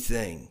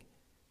anything,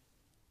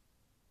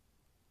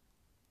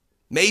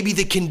 maybe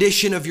the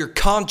condition of your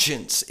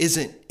conscience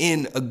isn't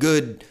in a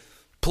good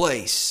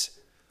place.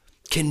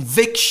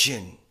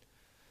 conviction?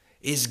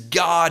 Is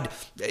God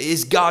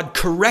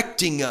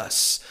correcting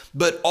us,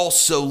 but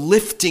also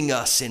lifting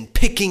us and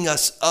picking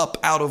us up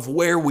out of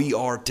where we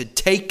are to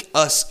take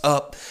us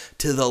up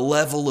to the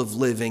level of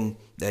living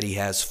that He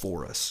has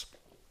for us?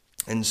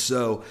 And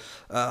so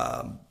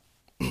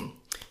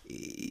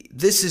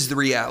this is the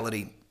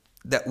reality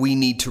that we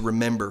need to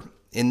remember.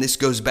 And this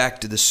goes back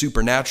to the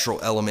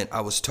supernatural element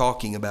I was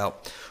talking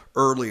about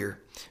earlier.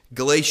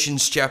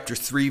 Galatians chapter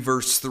 3,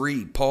 verse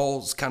 3,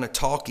 Paul's kind of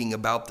talking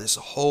about this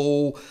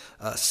whole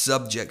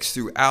subject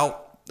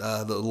throughout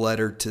the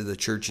letter to the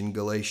church in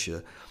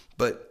Galatia.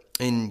 But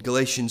in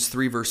Galatians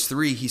 3, verse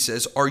 3, he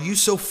says, "Are you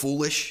so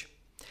foolish?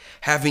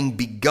 Having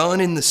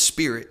begun in the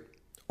Spirit,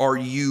 are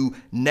you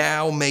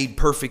now made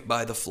perfect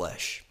by the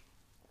flesh?"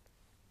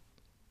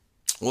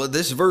 Well,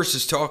 this verse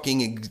is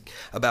talking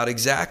about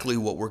exactly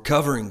what we're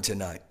covering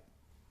tonight.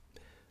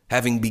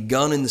 Having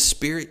begun in the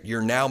Spirit,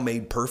 you're now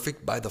made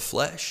perfect by the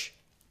flesh.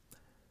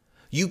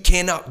 You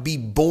cannot be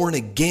born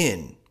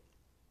again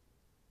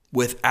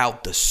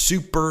without the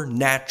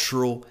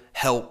supernatural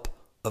help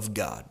of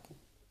God.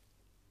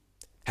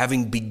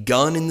 Having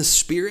begun in the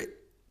Spirit,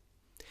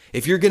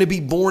 if you're going to be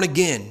born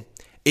again,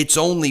 it's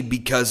only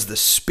because the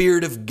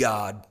Spirit of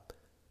God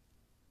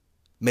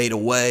made a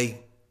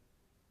way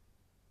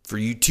for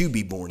you to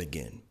be born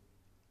again,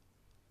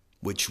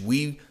 which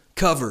we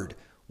covered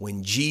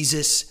when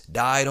Jesus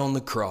died on the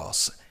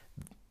cross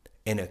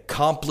and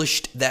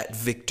accomplished that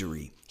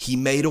victory. He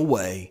made a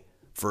way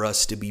for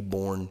us to be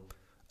born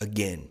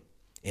again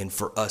and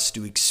for us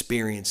to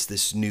experience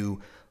this new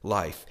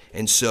life.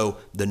 And so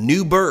the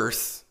new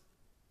birth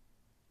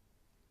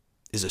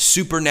is a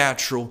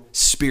supernatural,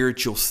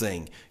 spiritual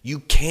thing. You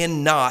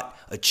cannot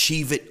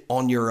achieve it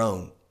on your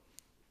own.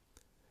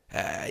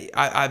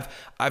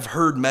 I've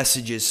heard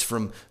messages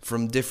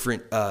from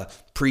different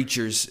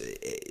preachers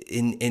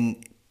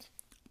in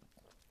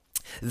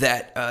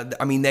that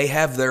they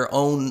have their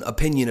own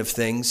opinion of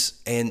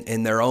things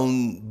and their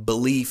own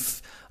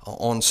belief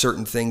on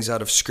certain things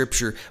out of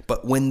Scripture.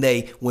 But when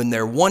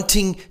they're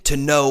wanting to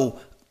know,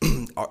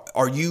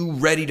 are you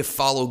ready to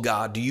follow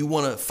God? Do you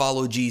want to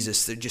follow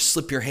Jesus? Just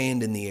slip your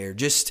hand in the air.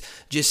 Just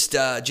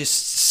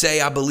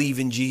say I believe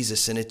in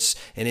Jesus and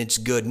it's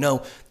good.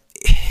 No.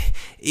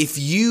 If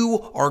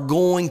you are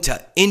going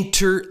to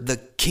enter the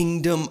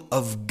kingdom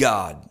of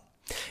God,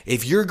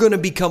 if you're going to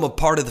become a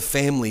part of the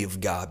family of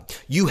God,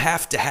 you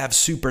have to have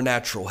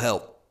supernatural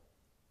help.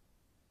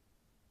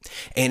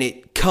 And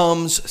it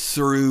comes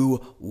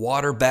through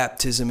water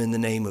baptism in the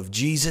name of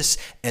Jesus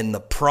and the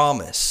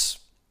promise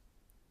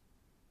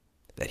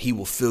that He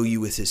will fill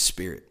you with His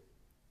Spirit.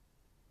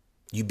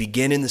 You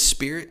begin in the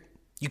Spirit.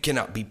 You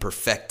cannot be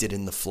perfected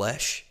in the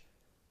flesh.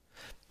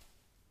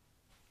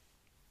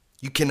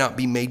 You cannot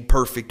be made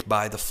perfect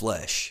by the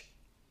flesh.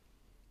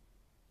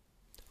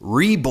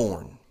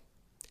 Reborn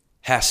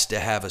has to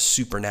have a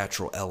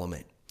supernatural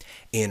element.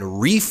 And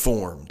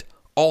reformed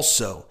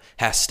also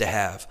has to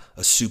have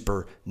a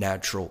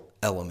supernatural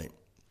element.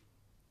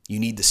 You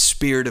need the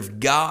Spirit of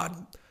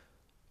God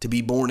to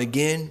be born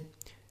again,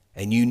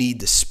 and you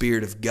need the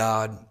Spirit of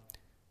God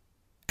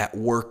at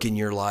work in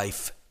your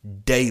life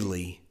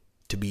daily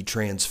to be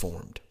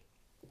transformed.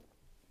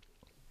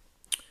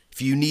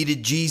 If you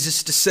needed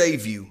Jesus to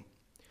save you,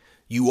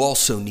 you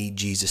also need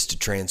Jesus to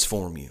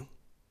transform you.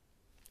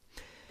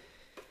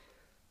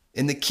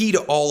 And the key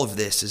to all of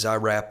this, as I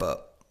wrap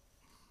up,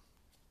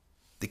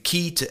 the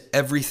key to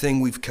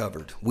everything we've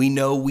covered, we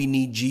know we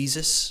need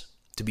Jesus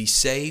to be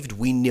saved.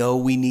 We know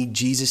we need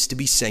Jesus to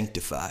be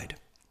sanctified.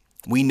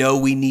 We know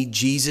we need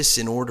Jesus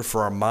in order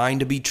for our mind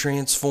to be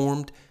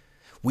transformed.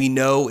 We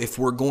know if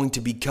we're going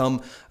to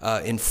become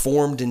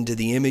informed into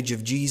the image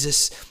of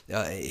Jesus,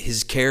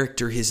 His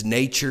character, His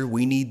nature,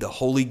 we need the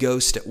Holy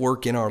Ghost at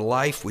work in our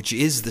life, which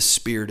is the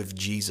Spirit of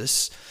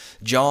Jesus.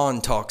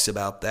 John talks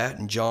about that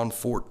in John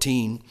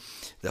 14.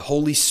 The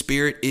Holy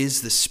Spirit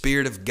is the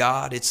Spirit of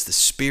God. It's the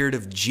Spirit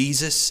of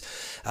Jesus.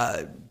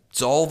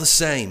 It's all the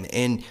same.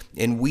 And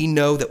we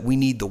know that we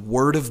need the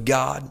Word of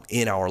God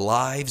in our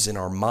lives, in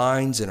our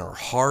minds, in our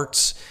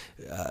hearts,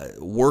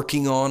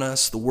 working on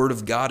us. The Word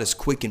of God is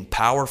quick and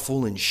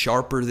powerful and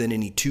sharper than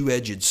any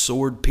two-edged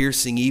sword,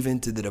 piercing even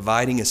to the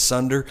dividing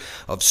asunder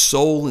of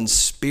soul and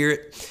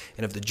spirit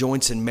and of the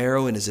joints and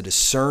marrow, and is a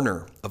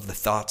discerner of the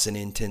thoughts and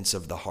intents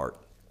of the heart.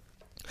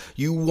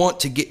 You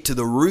want to get to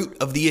the root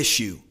of the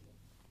issue,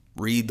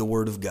 read the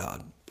Word of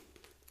God.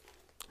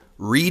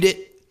 Read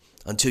it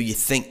until you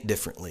think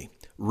differently.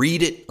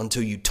 Read it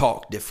until you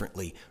talk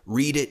differently.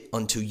 Read it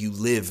until you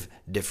live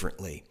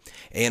differently.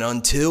 And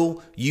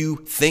until you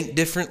think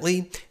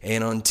differently,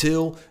 and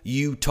until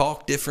you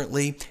talk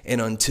differently,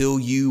 and until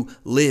you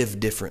live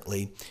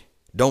differently,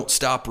 don't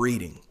stop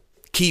reading.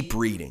 Keep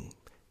reading.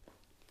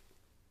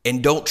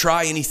 And don't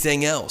try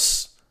anything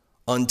else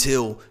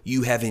until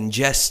you have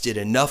ingested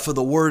enough of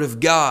the Word of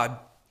God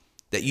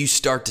that you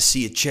start to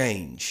see a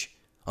change.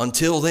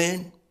 Until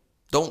then,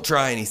 don't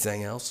try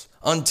anything else.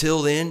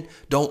 Until then,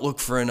 don't look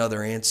for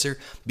another answer,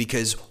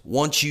 because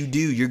once you do,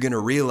 you're going to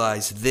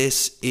realize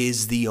this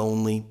is the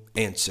only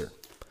answer.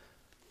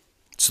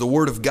 It's the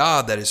word of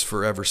God that is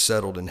forever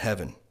settled in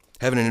heaven.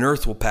 Heaven and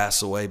earth will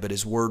pass away, but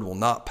his word will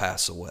not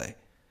pass away.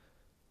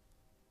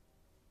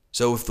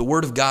 So if the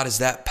word of God is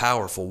that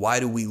powerful, why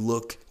do we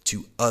look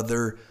to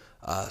other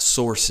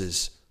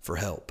sources for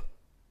help?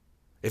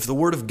 If the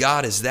word of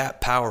God is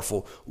that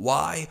powerful,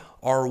 why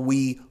are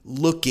we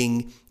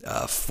looking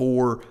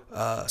for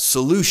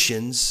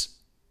solutions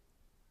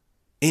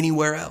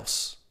anywhere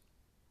else?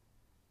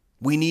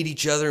 We need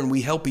each other and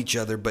we help each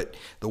other, but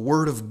the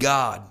word of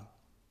God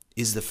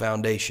is the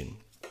foundation.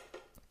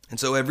 And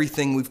so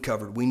everything we've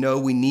covered, we know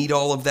we need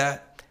all of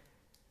that.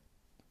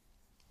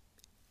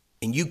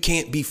 And you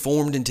can't be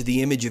formed into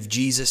the image of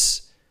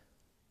Jesus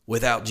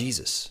without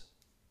Jesus.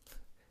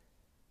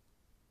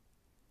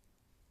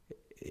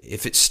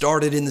 If it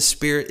started in the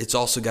Spirit, it's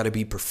also got to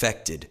be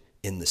perfected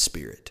in the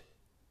Spirit.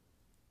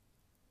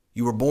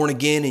 You were born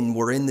again and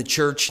we're in the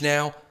church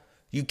now.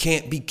 You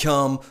can't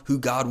become who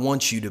God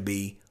wants you to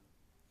be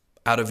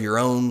out of your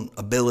own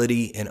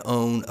ability and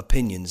own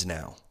opinions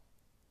now.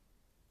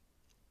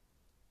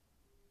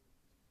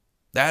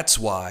 That's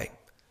why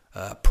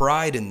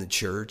pride in the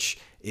church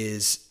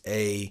is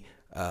it's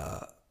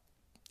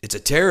a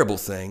terrible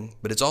thing,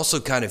 but it's also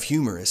kind of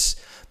humorous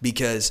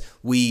because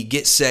we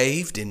get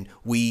saved and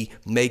we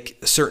make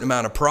a certain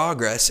amount of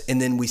progress and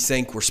then we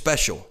think we're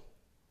special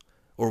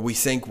or we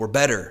think we're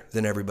better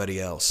than everybody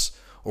else,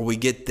 or we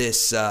get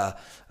this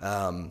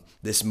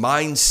this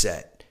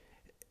mindset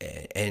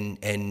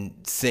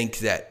and think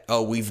that,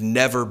 oh, we've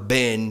never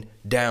been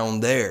down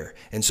there.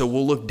 And so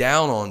we'll look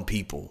down on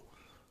people.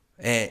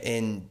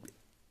 And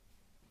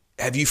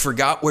have you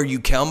forgot where you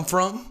come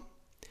from?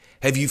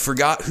 Have you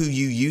forgot who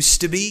you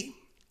used to be?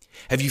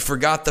 Have you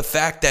forgot the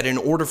fact that in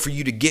order for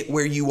you to get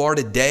where you are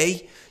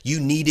today, you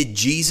needed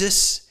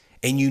Jesus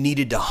and you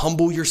needed to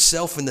humble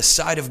yourself in the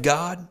sight of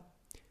God?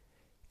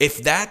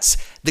 If that's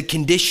the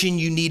condition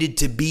you needed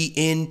to be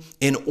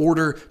in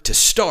order to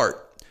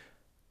start,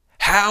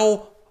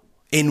 how,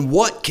 in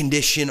what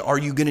condition are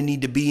you going to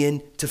need to be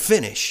in to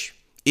finish?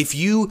 If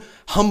you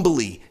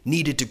humbly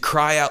needed to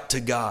cry out to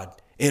God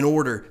in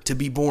order to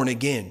be born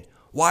again,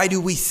 why do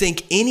we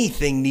think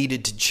anything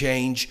needed to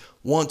change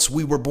once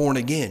we were born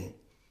again?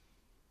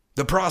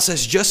 The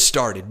process just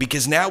started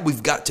because now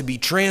we've got to be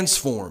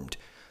transformed.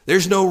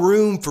 There's no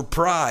room for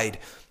pride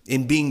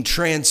in being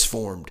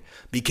transformed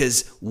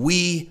because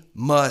we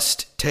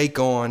must take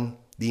on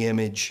the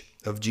image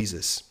of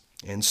Jesus.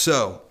 And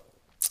so,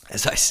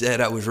 as I said,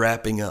 I was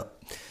wrapping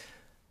up.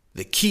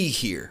 The key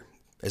here,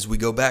 as we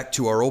go back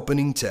to our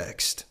opening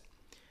text,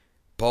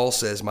 Paul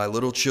says, "My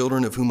little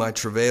children, of whom I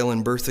travail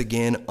in birth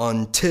again,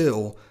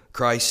 until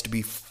Christ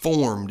be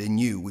formed in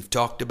you." We've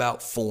talked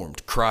about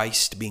formed,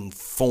 Christ being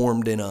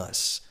formed in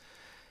us.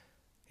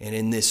 And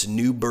in this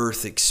new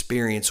birth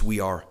experience, we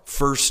are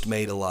first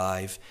made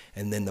alive,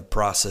 and then the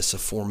process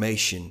of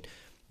formation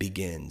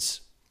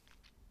begins.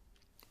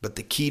 But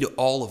the key to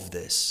all of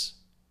this,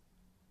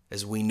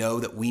 as we know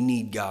that we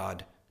need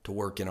God to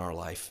work in our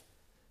life,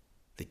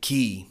 the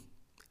key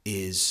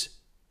is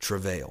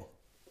travail.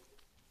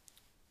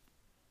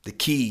 The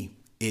key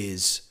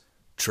is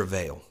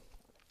travail.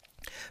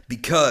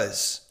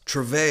 Because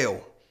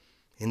travail,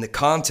 in the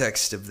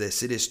context of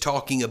this, it is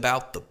talking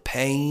about the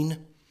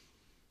pain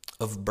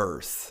of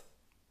birth.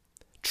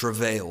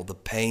 Travail, the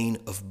pain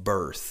of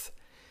birth.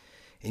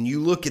 And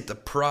you look at the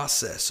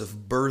process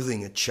of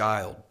birthing a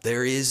child,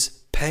 there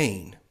is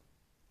pain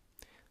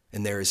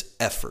and there is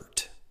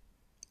effort.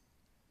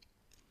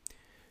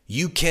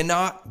 You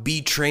cannot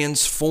be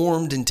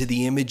transformed into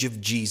the image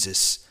of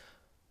Jesus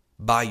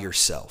by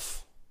yourself.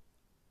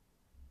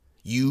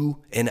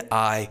 You and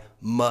I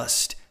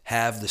must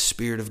have the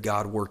Spirit of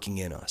God working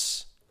in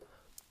us.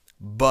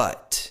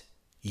 But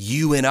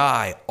you and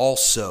I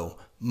also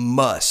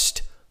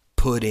must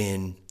put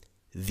in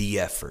the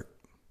effort.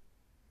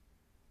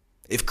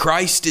 If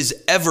Christ is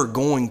ever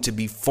going to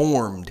be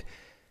formed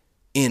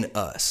in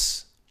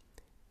us,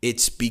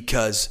 it's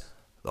because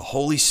the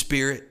Holy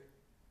Spirit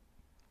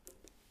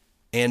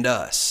and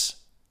us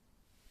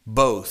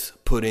both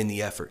put in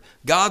the effort.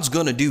 God's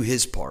going to do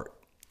his part,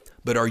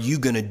 but are you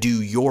going to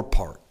do your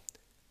part?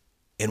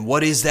 And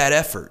what is that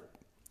effort?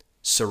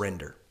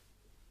 Surrender.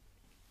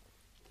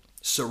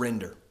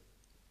 Surrender.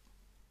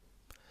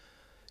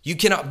 You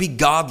cannot be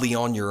godly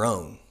on your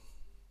own,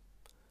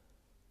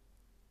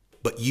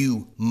 but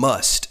you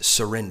must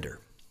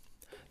surrender.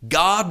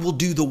 God will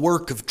do the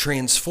work of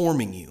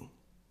transforming you,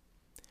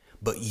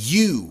 but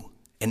you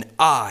and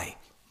I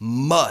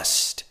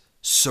must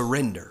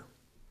surrender.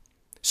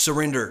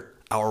 Surrender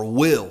our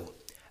will,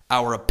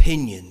 our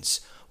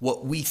opinions,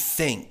 what we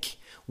think.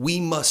 We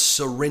must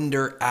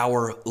surrender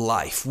our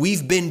life.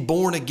 We've been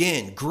born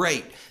again.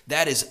 Great.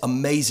 That is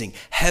amazing.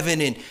 Heaven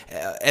and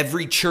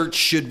every church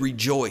should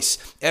rejoice.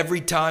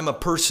 Every time a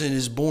person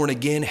is born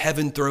again,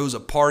 heaven throws a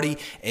party,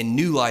 and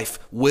New Life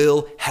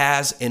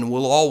has, and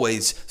will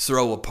always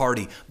throw a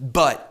party.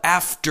 But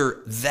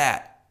after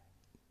that,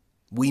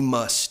 we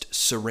must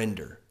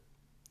surrender.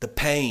 The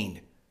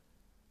pain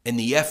and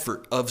the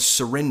effort of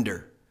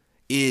surrender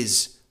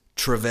is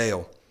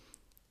travail.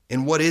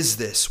 And what is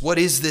this? What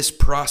is this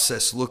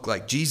process look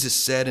like? Jesus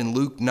said in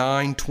Luke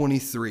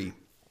 9:23,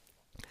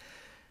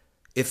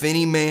 "If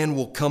any man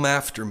will come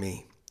after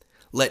me,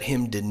 let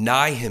him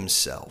deny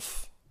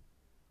himself."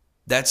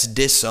 That's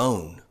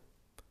disown.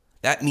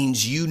 That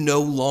means you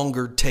no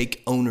longer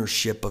take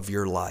ownership of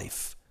your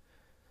life.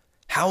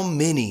 How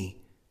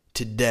many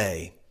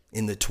today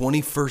in the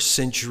 21st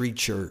century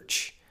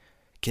church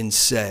can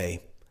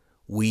say,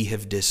 we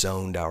have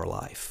disowned our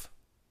life?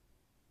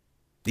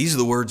 These are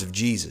the words of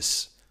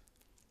Jesus.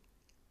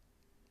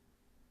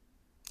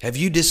 Have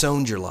you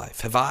disowned your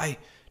life? Have I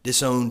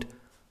disowned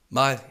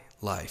my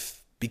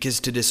life? Because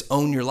to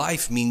disown your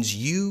life means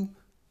you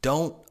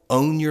don't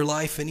own your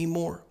life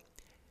anymore.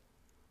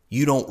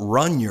 You don't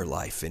run your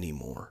life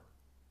anymore.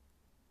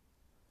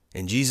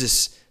 And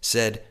Jesus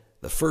said,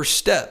 the first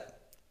step,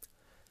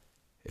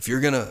 if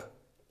you're going to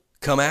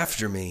come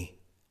after me,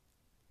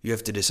 you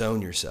have to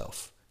disown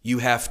yourself. You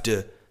have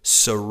to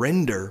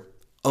surrender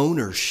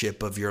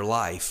ownership of your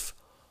life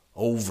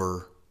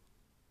over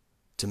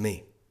to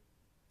me.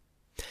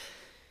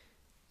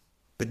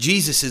 But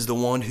Jesus is the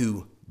one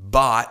who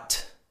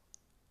bought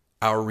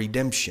our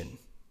redemption.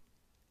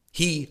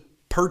 He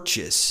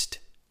purchased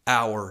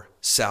our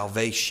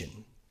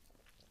salvation,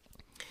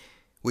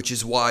 which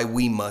is why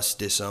we must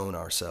disown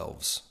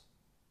ourselves.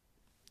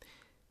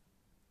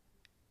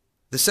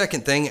 The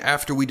second thing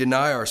after we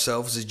deny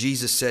ourselves is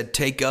Jesus said,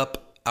 take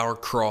up our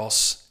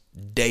cross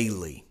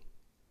daily.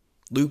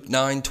 Luke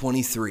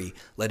 9:23,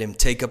 let him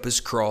take up his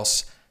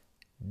cross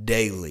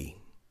daily.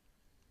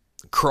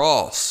 The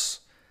cross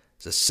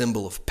is a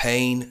symbol of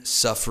pain,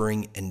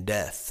 suffering, and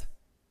death.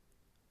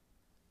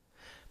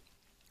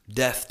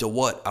 Death to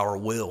what? Our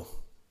will.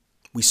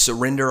 We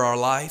surrender our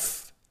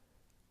life,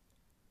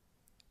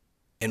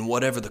 and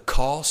whatever the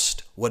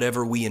cost,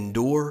 whatever we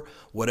endure,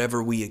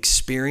 whatever we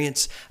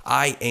experience,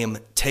 I am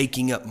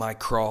taking up my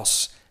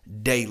cross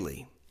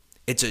daily.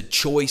 It's a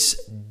choice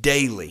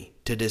daily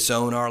to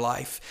disown our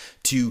life,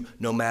 to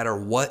no matter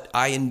what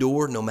I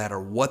endure, no matter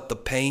what the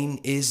pain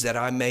is that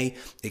I may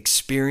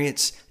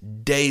experience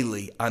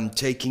daily, I'm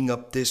taking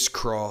up this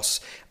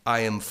cross. I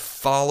am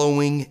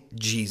following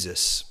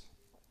Jesus.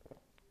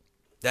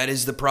 That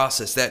is the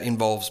process. That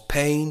involves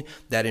pain.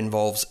 That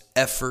involves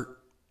effort.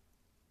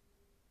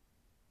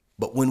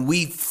 But when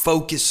we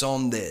focus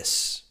on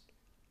this,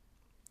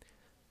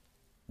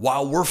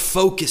 while we're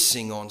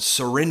focusing on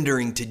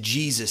surrendering to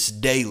Jesus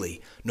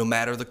daily, no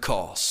matter the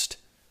cost,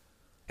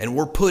 and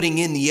we're putting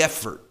in the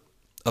effort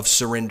of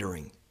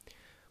surrendering,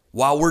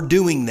 while we're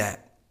doing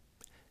that,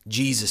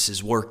 Jesus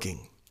is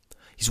working.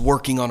 He's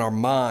working on our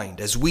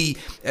mind as we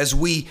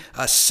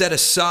set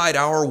aside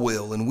our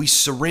will and we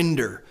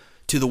surrender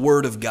to the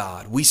Word of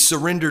God. We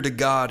surrender to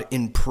God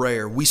in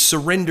prayer. We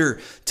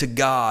surrender to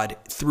God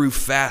through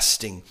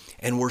fasting,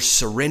 and we're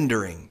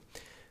surrendering.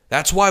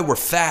 That's why we're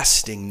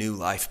fasting, New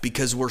Life,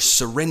 because we're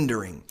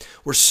surrendering.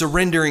 We're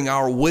surrendering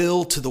our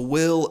will to the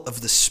will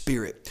of the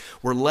Spirit.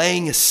 We're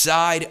laying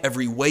aside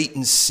every weight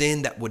and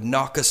sin that would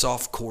knock us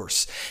off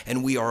course,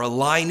 and we are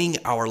aligning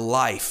our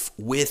life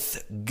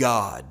with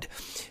God.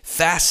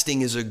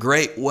 Fasting is a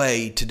great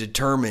way to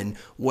determine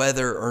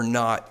whether or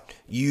not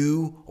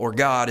you or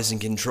God is in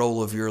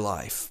control of your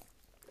life.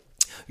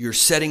 You're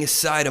setting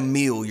aside a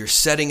meal, you're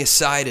setting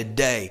aside a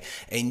day,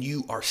 and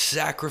you are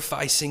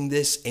sacrificing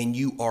this, and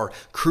you are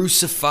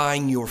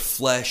crucifying your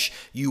flesh.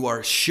 You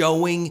are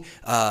showing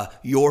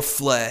your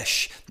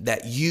flesh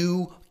that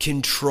you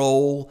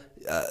control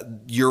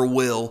your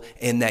will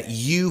and that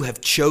you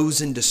have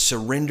chosen to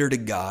surrender to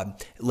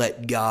God.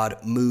 Let God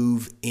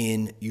move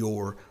in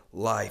your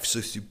life.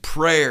 So through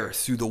prayer,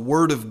 through the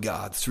Word of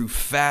God, through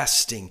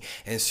fasting,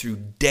 and through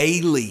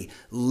daily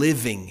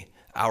living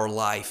our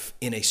life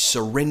in a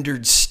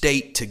surrendered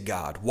state to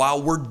God,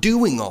 while we're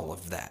doing all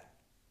of that,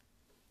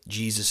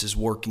 Jesus is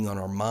working on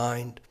our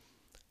mind,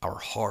 our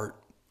heart,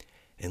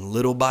 and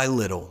little by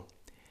little,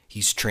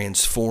 He's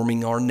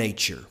transforming our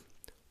nature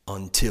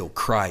until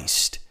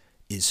Christ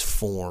is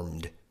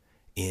formed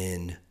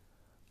in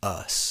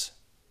us.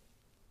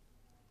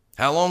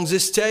 How long does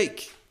this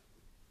take?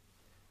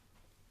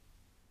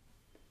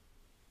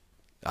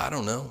 I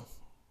don't know.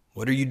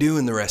 What are you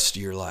doing the rest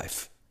of your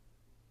life?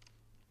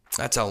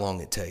 That's how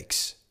long it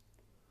takes.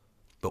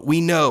 But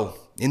we know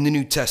in the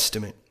New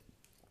Testament,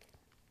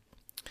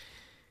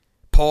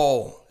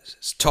 Paul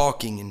is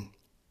talking, and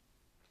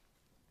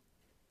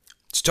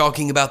it's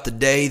talking about the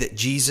day that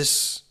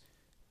Jesus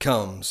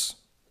comes.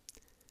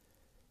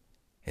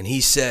 And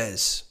he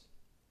says,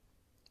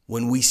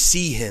 when we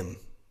see him,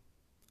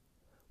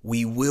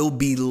 we will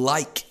be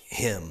like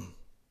him,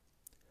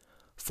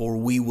 for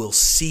we will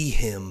see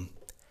him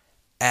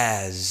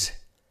as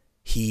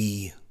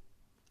he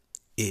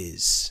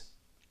is.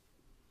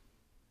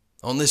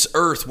 On this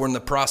earth, we're in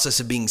the process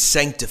of being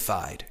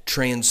sanctified,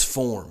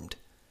 transformed.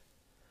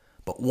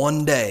 But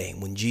one day,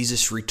 when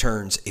Jesus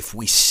returns, if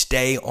we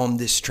stay on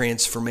this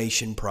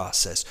transformation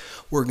process,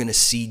 we're going to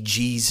see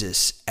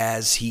Jesus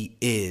as he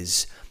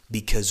is,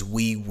 because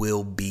we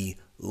will be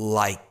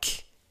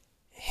like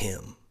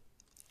him.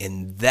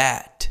 And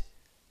that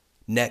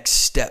next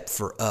step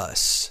for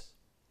us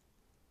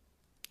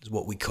is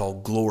what we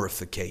call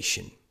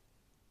glorification,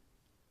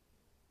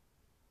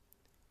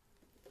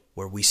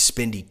 where we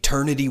spend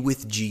eternity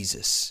with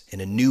Jesus in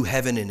a new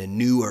heaven and a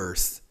new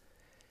earth,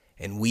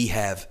 and we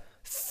have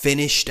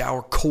finished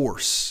our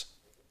course.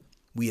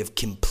 We have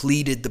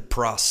completed the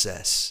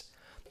process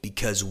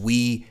because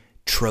we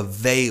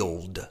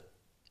travailed.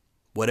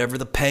 Whatever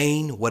the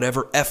pain,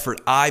 whatever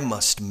effort I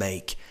must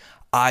make,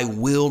 I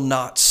will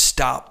not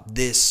stop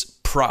this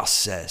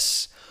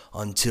process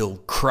until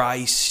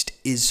Christ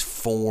is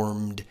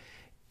formed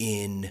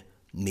in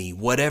me.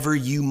 Whatever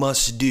you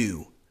must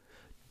do,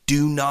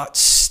 do not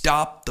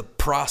stop the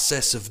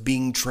process of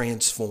being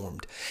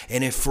transformed.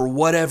 And if for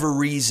whatever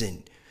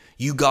reason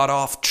you got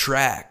off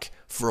track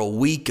for a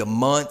week, a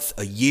month,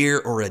 a year,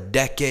 or a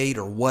decade,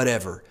 or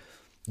whatever,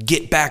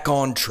 get back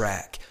on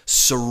track.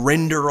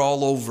 Surrender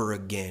all over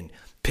again.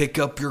 Pick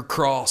up your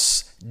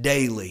cross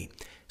daily.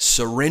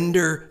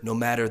 Surrender no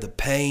matter the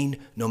pain,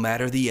 no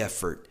matter the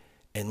effort,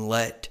 and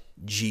let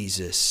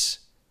Jesus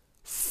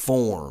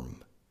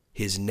form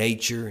his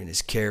nature and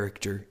his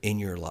character in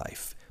your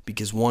life.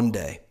 Because one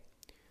day,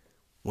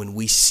 when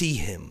we see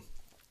him,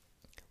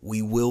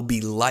 we will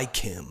be like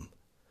him,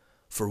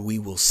 for we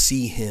will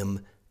see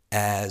him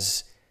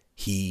as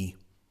he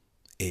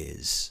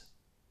is.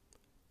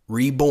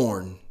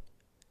 Reborn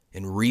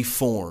and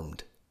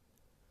reformed,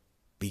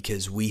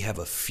 because we have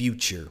a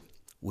future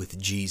with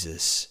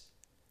Jesus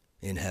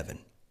in heaven.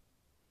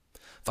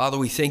 Father,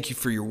 we thank you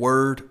for your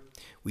word.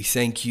 We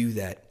thank you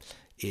that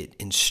it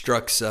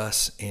instructs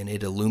us and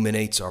it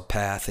illuminates our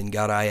path. And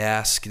God, I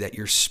ask that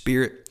your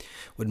Spirit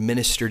would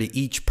minister to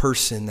each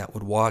person that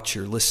would watch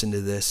or listen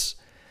to this,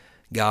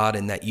 God,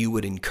 and that you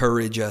would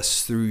encourage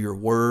us through your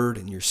word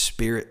and your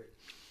Spirit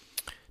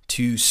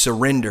to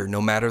surrender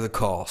no matter the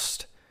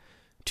cost,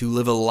 to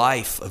live a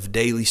life of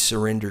daily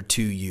surrender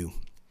to you.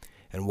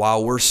 And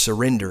while we're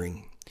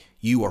surrendering,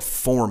 you are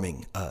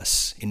forming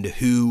us into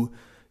who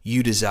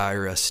you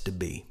desire us to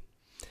be.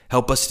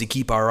 Help us to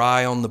keep our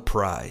eye on the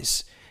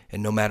prize.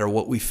 And no matter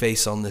what we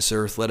face on this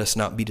earth, let us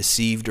not be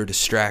deceived or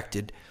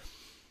distracted,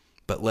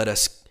 but let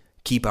us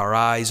keep our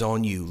eyes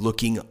on you,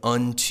 looking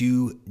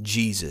unto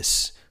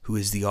Jesus, who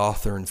is the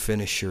author and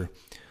finisher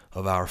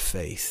of our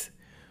faith.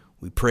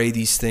 We pray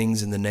these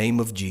things in the name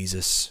of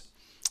Jesus.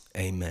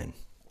 Amen.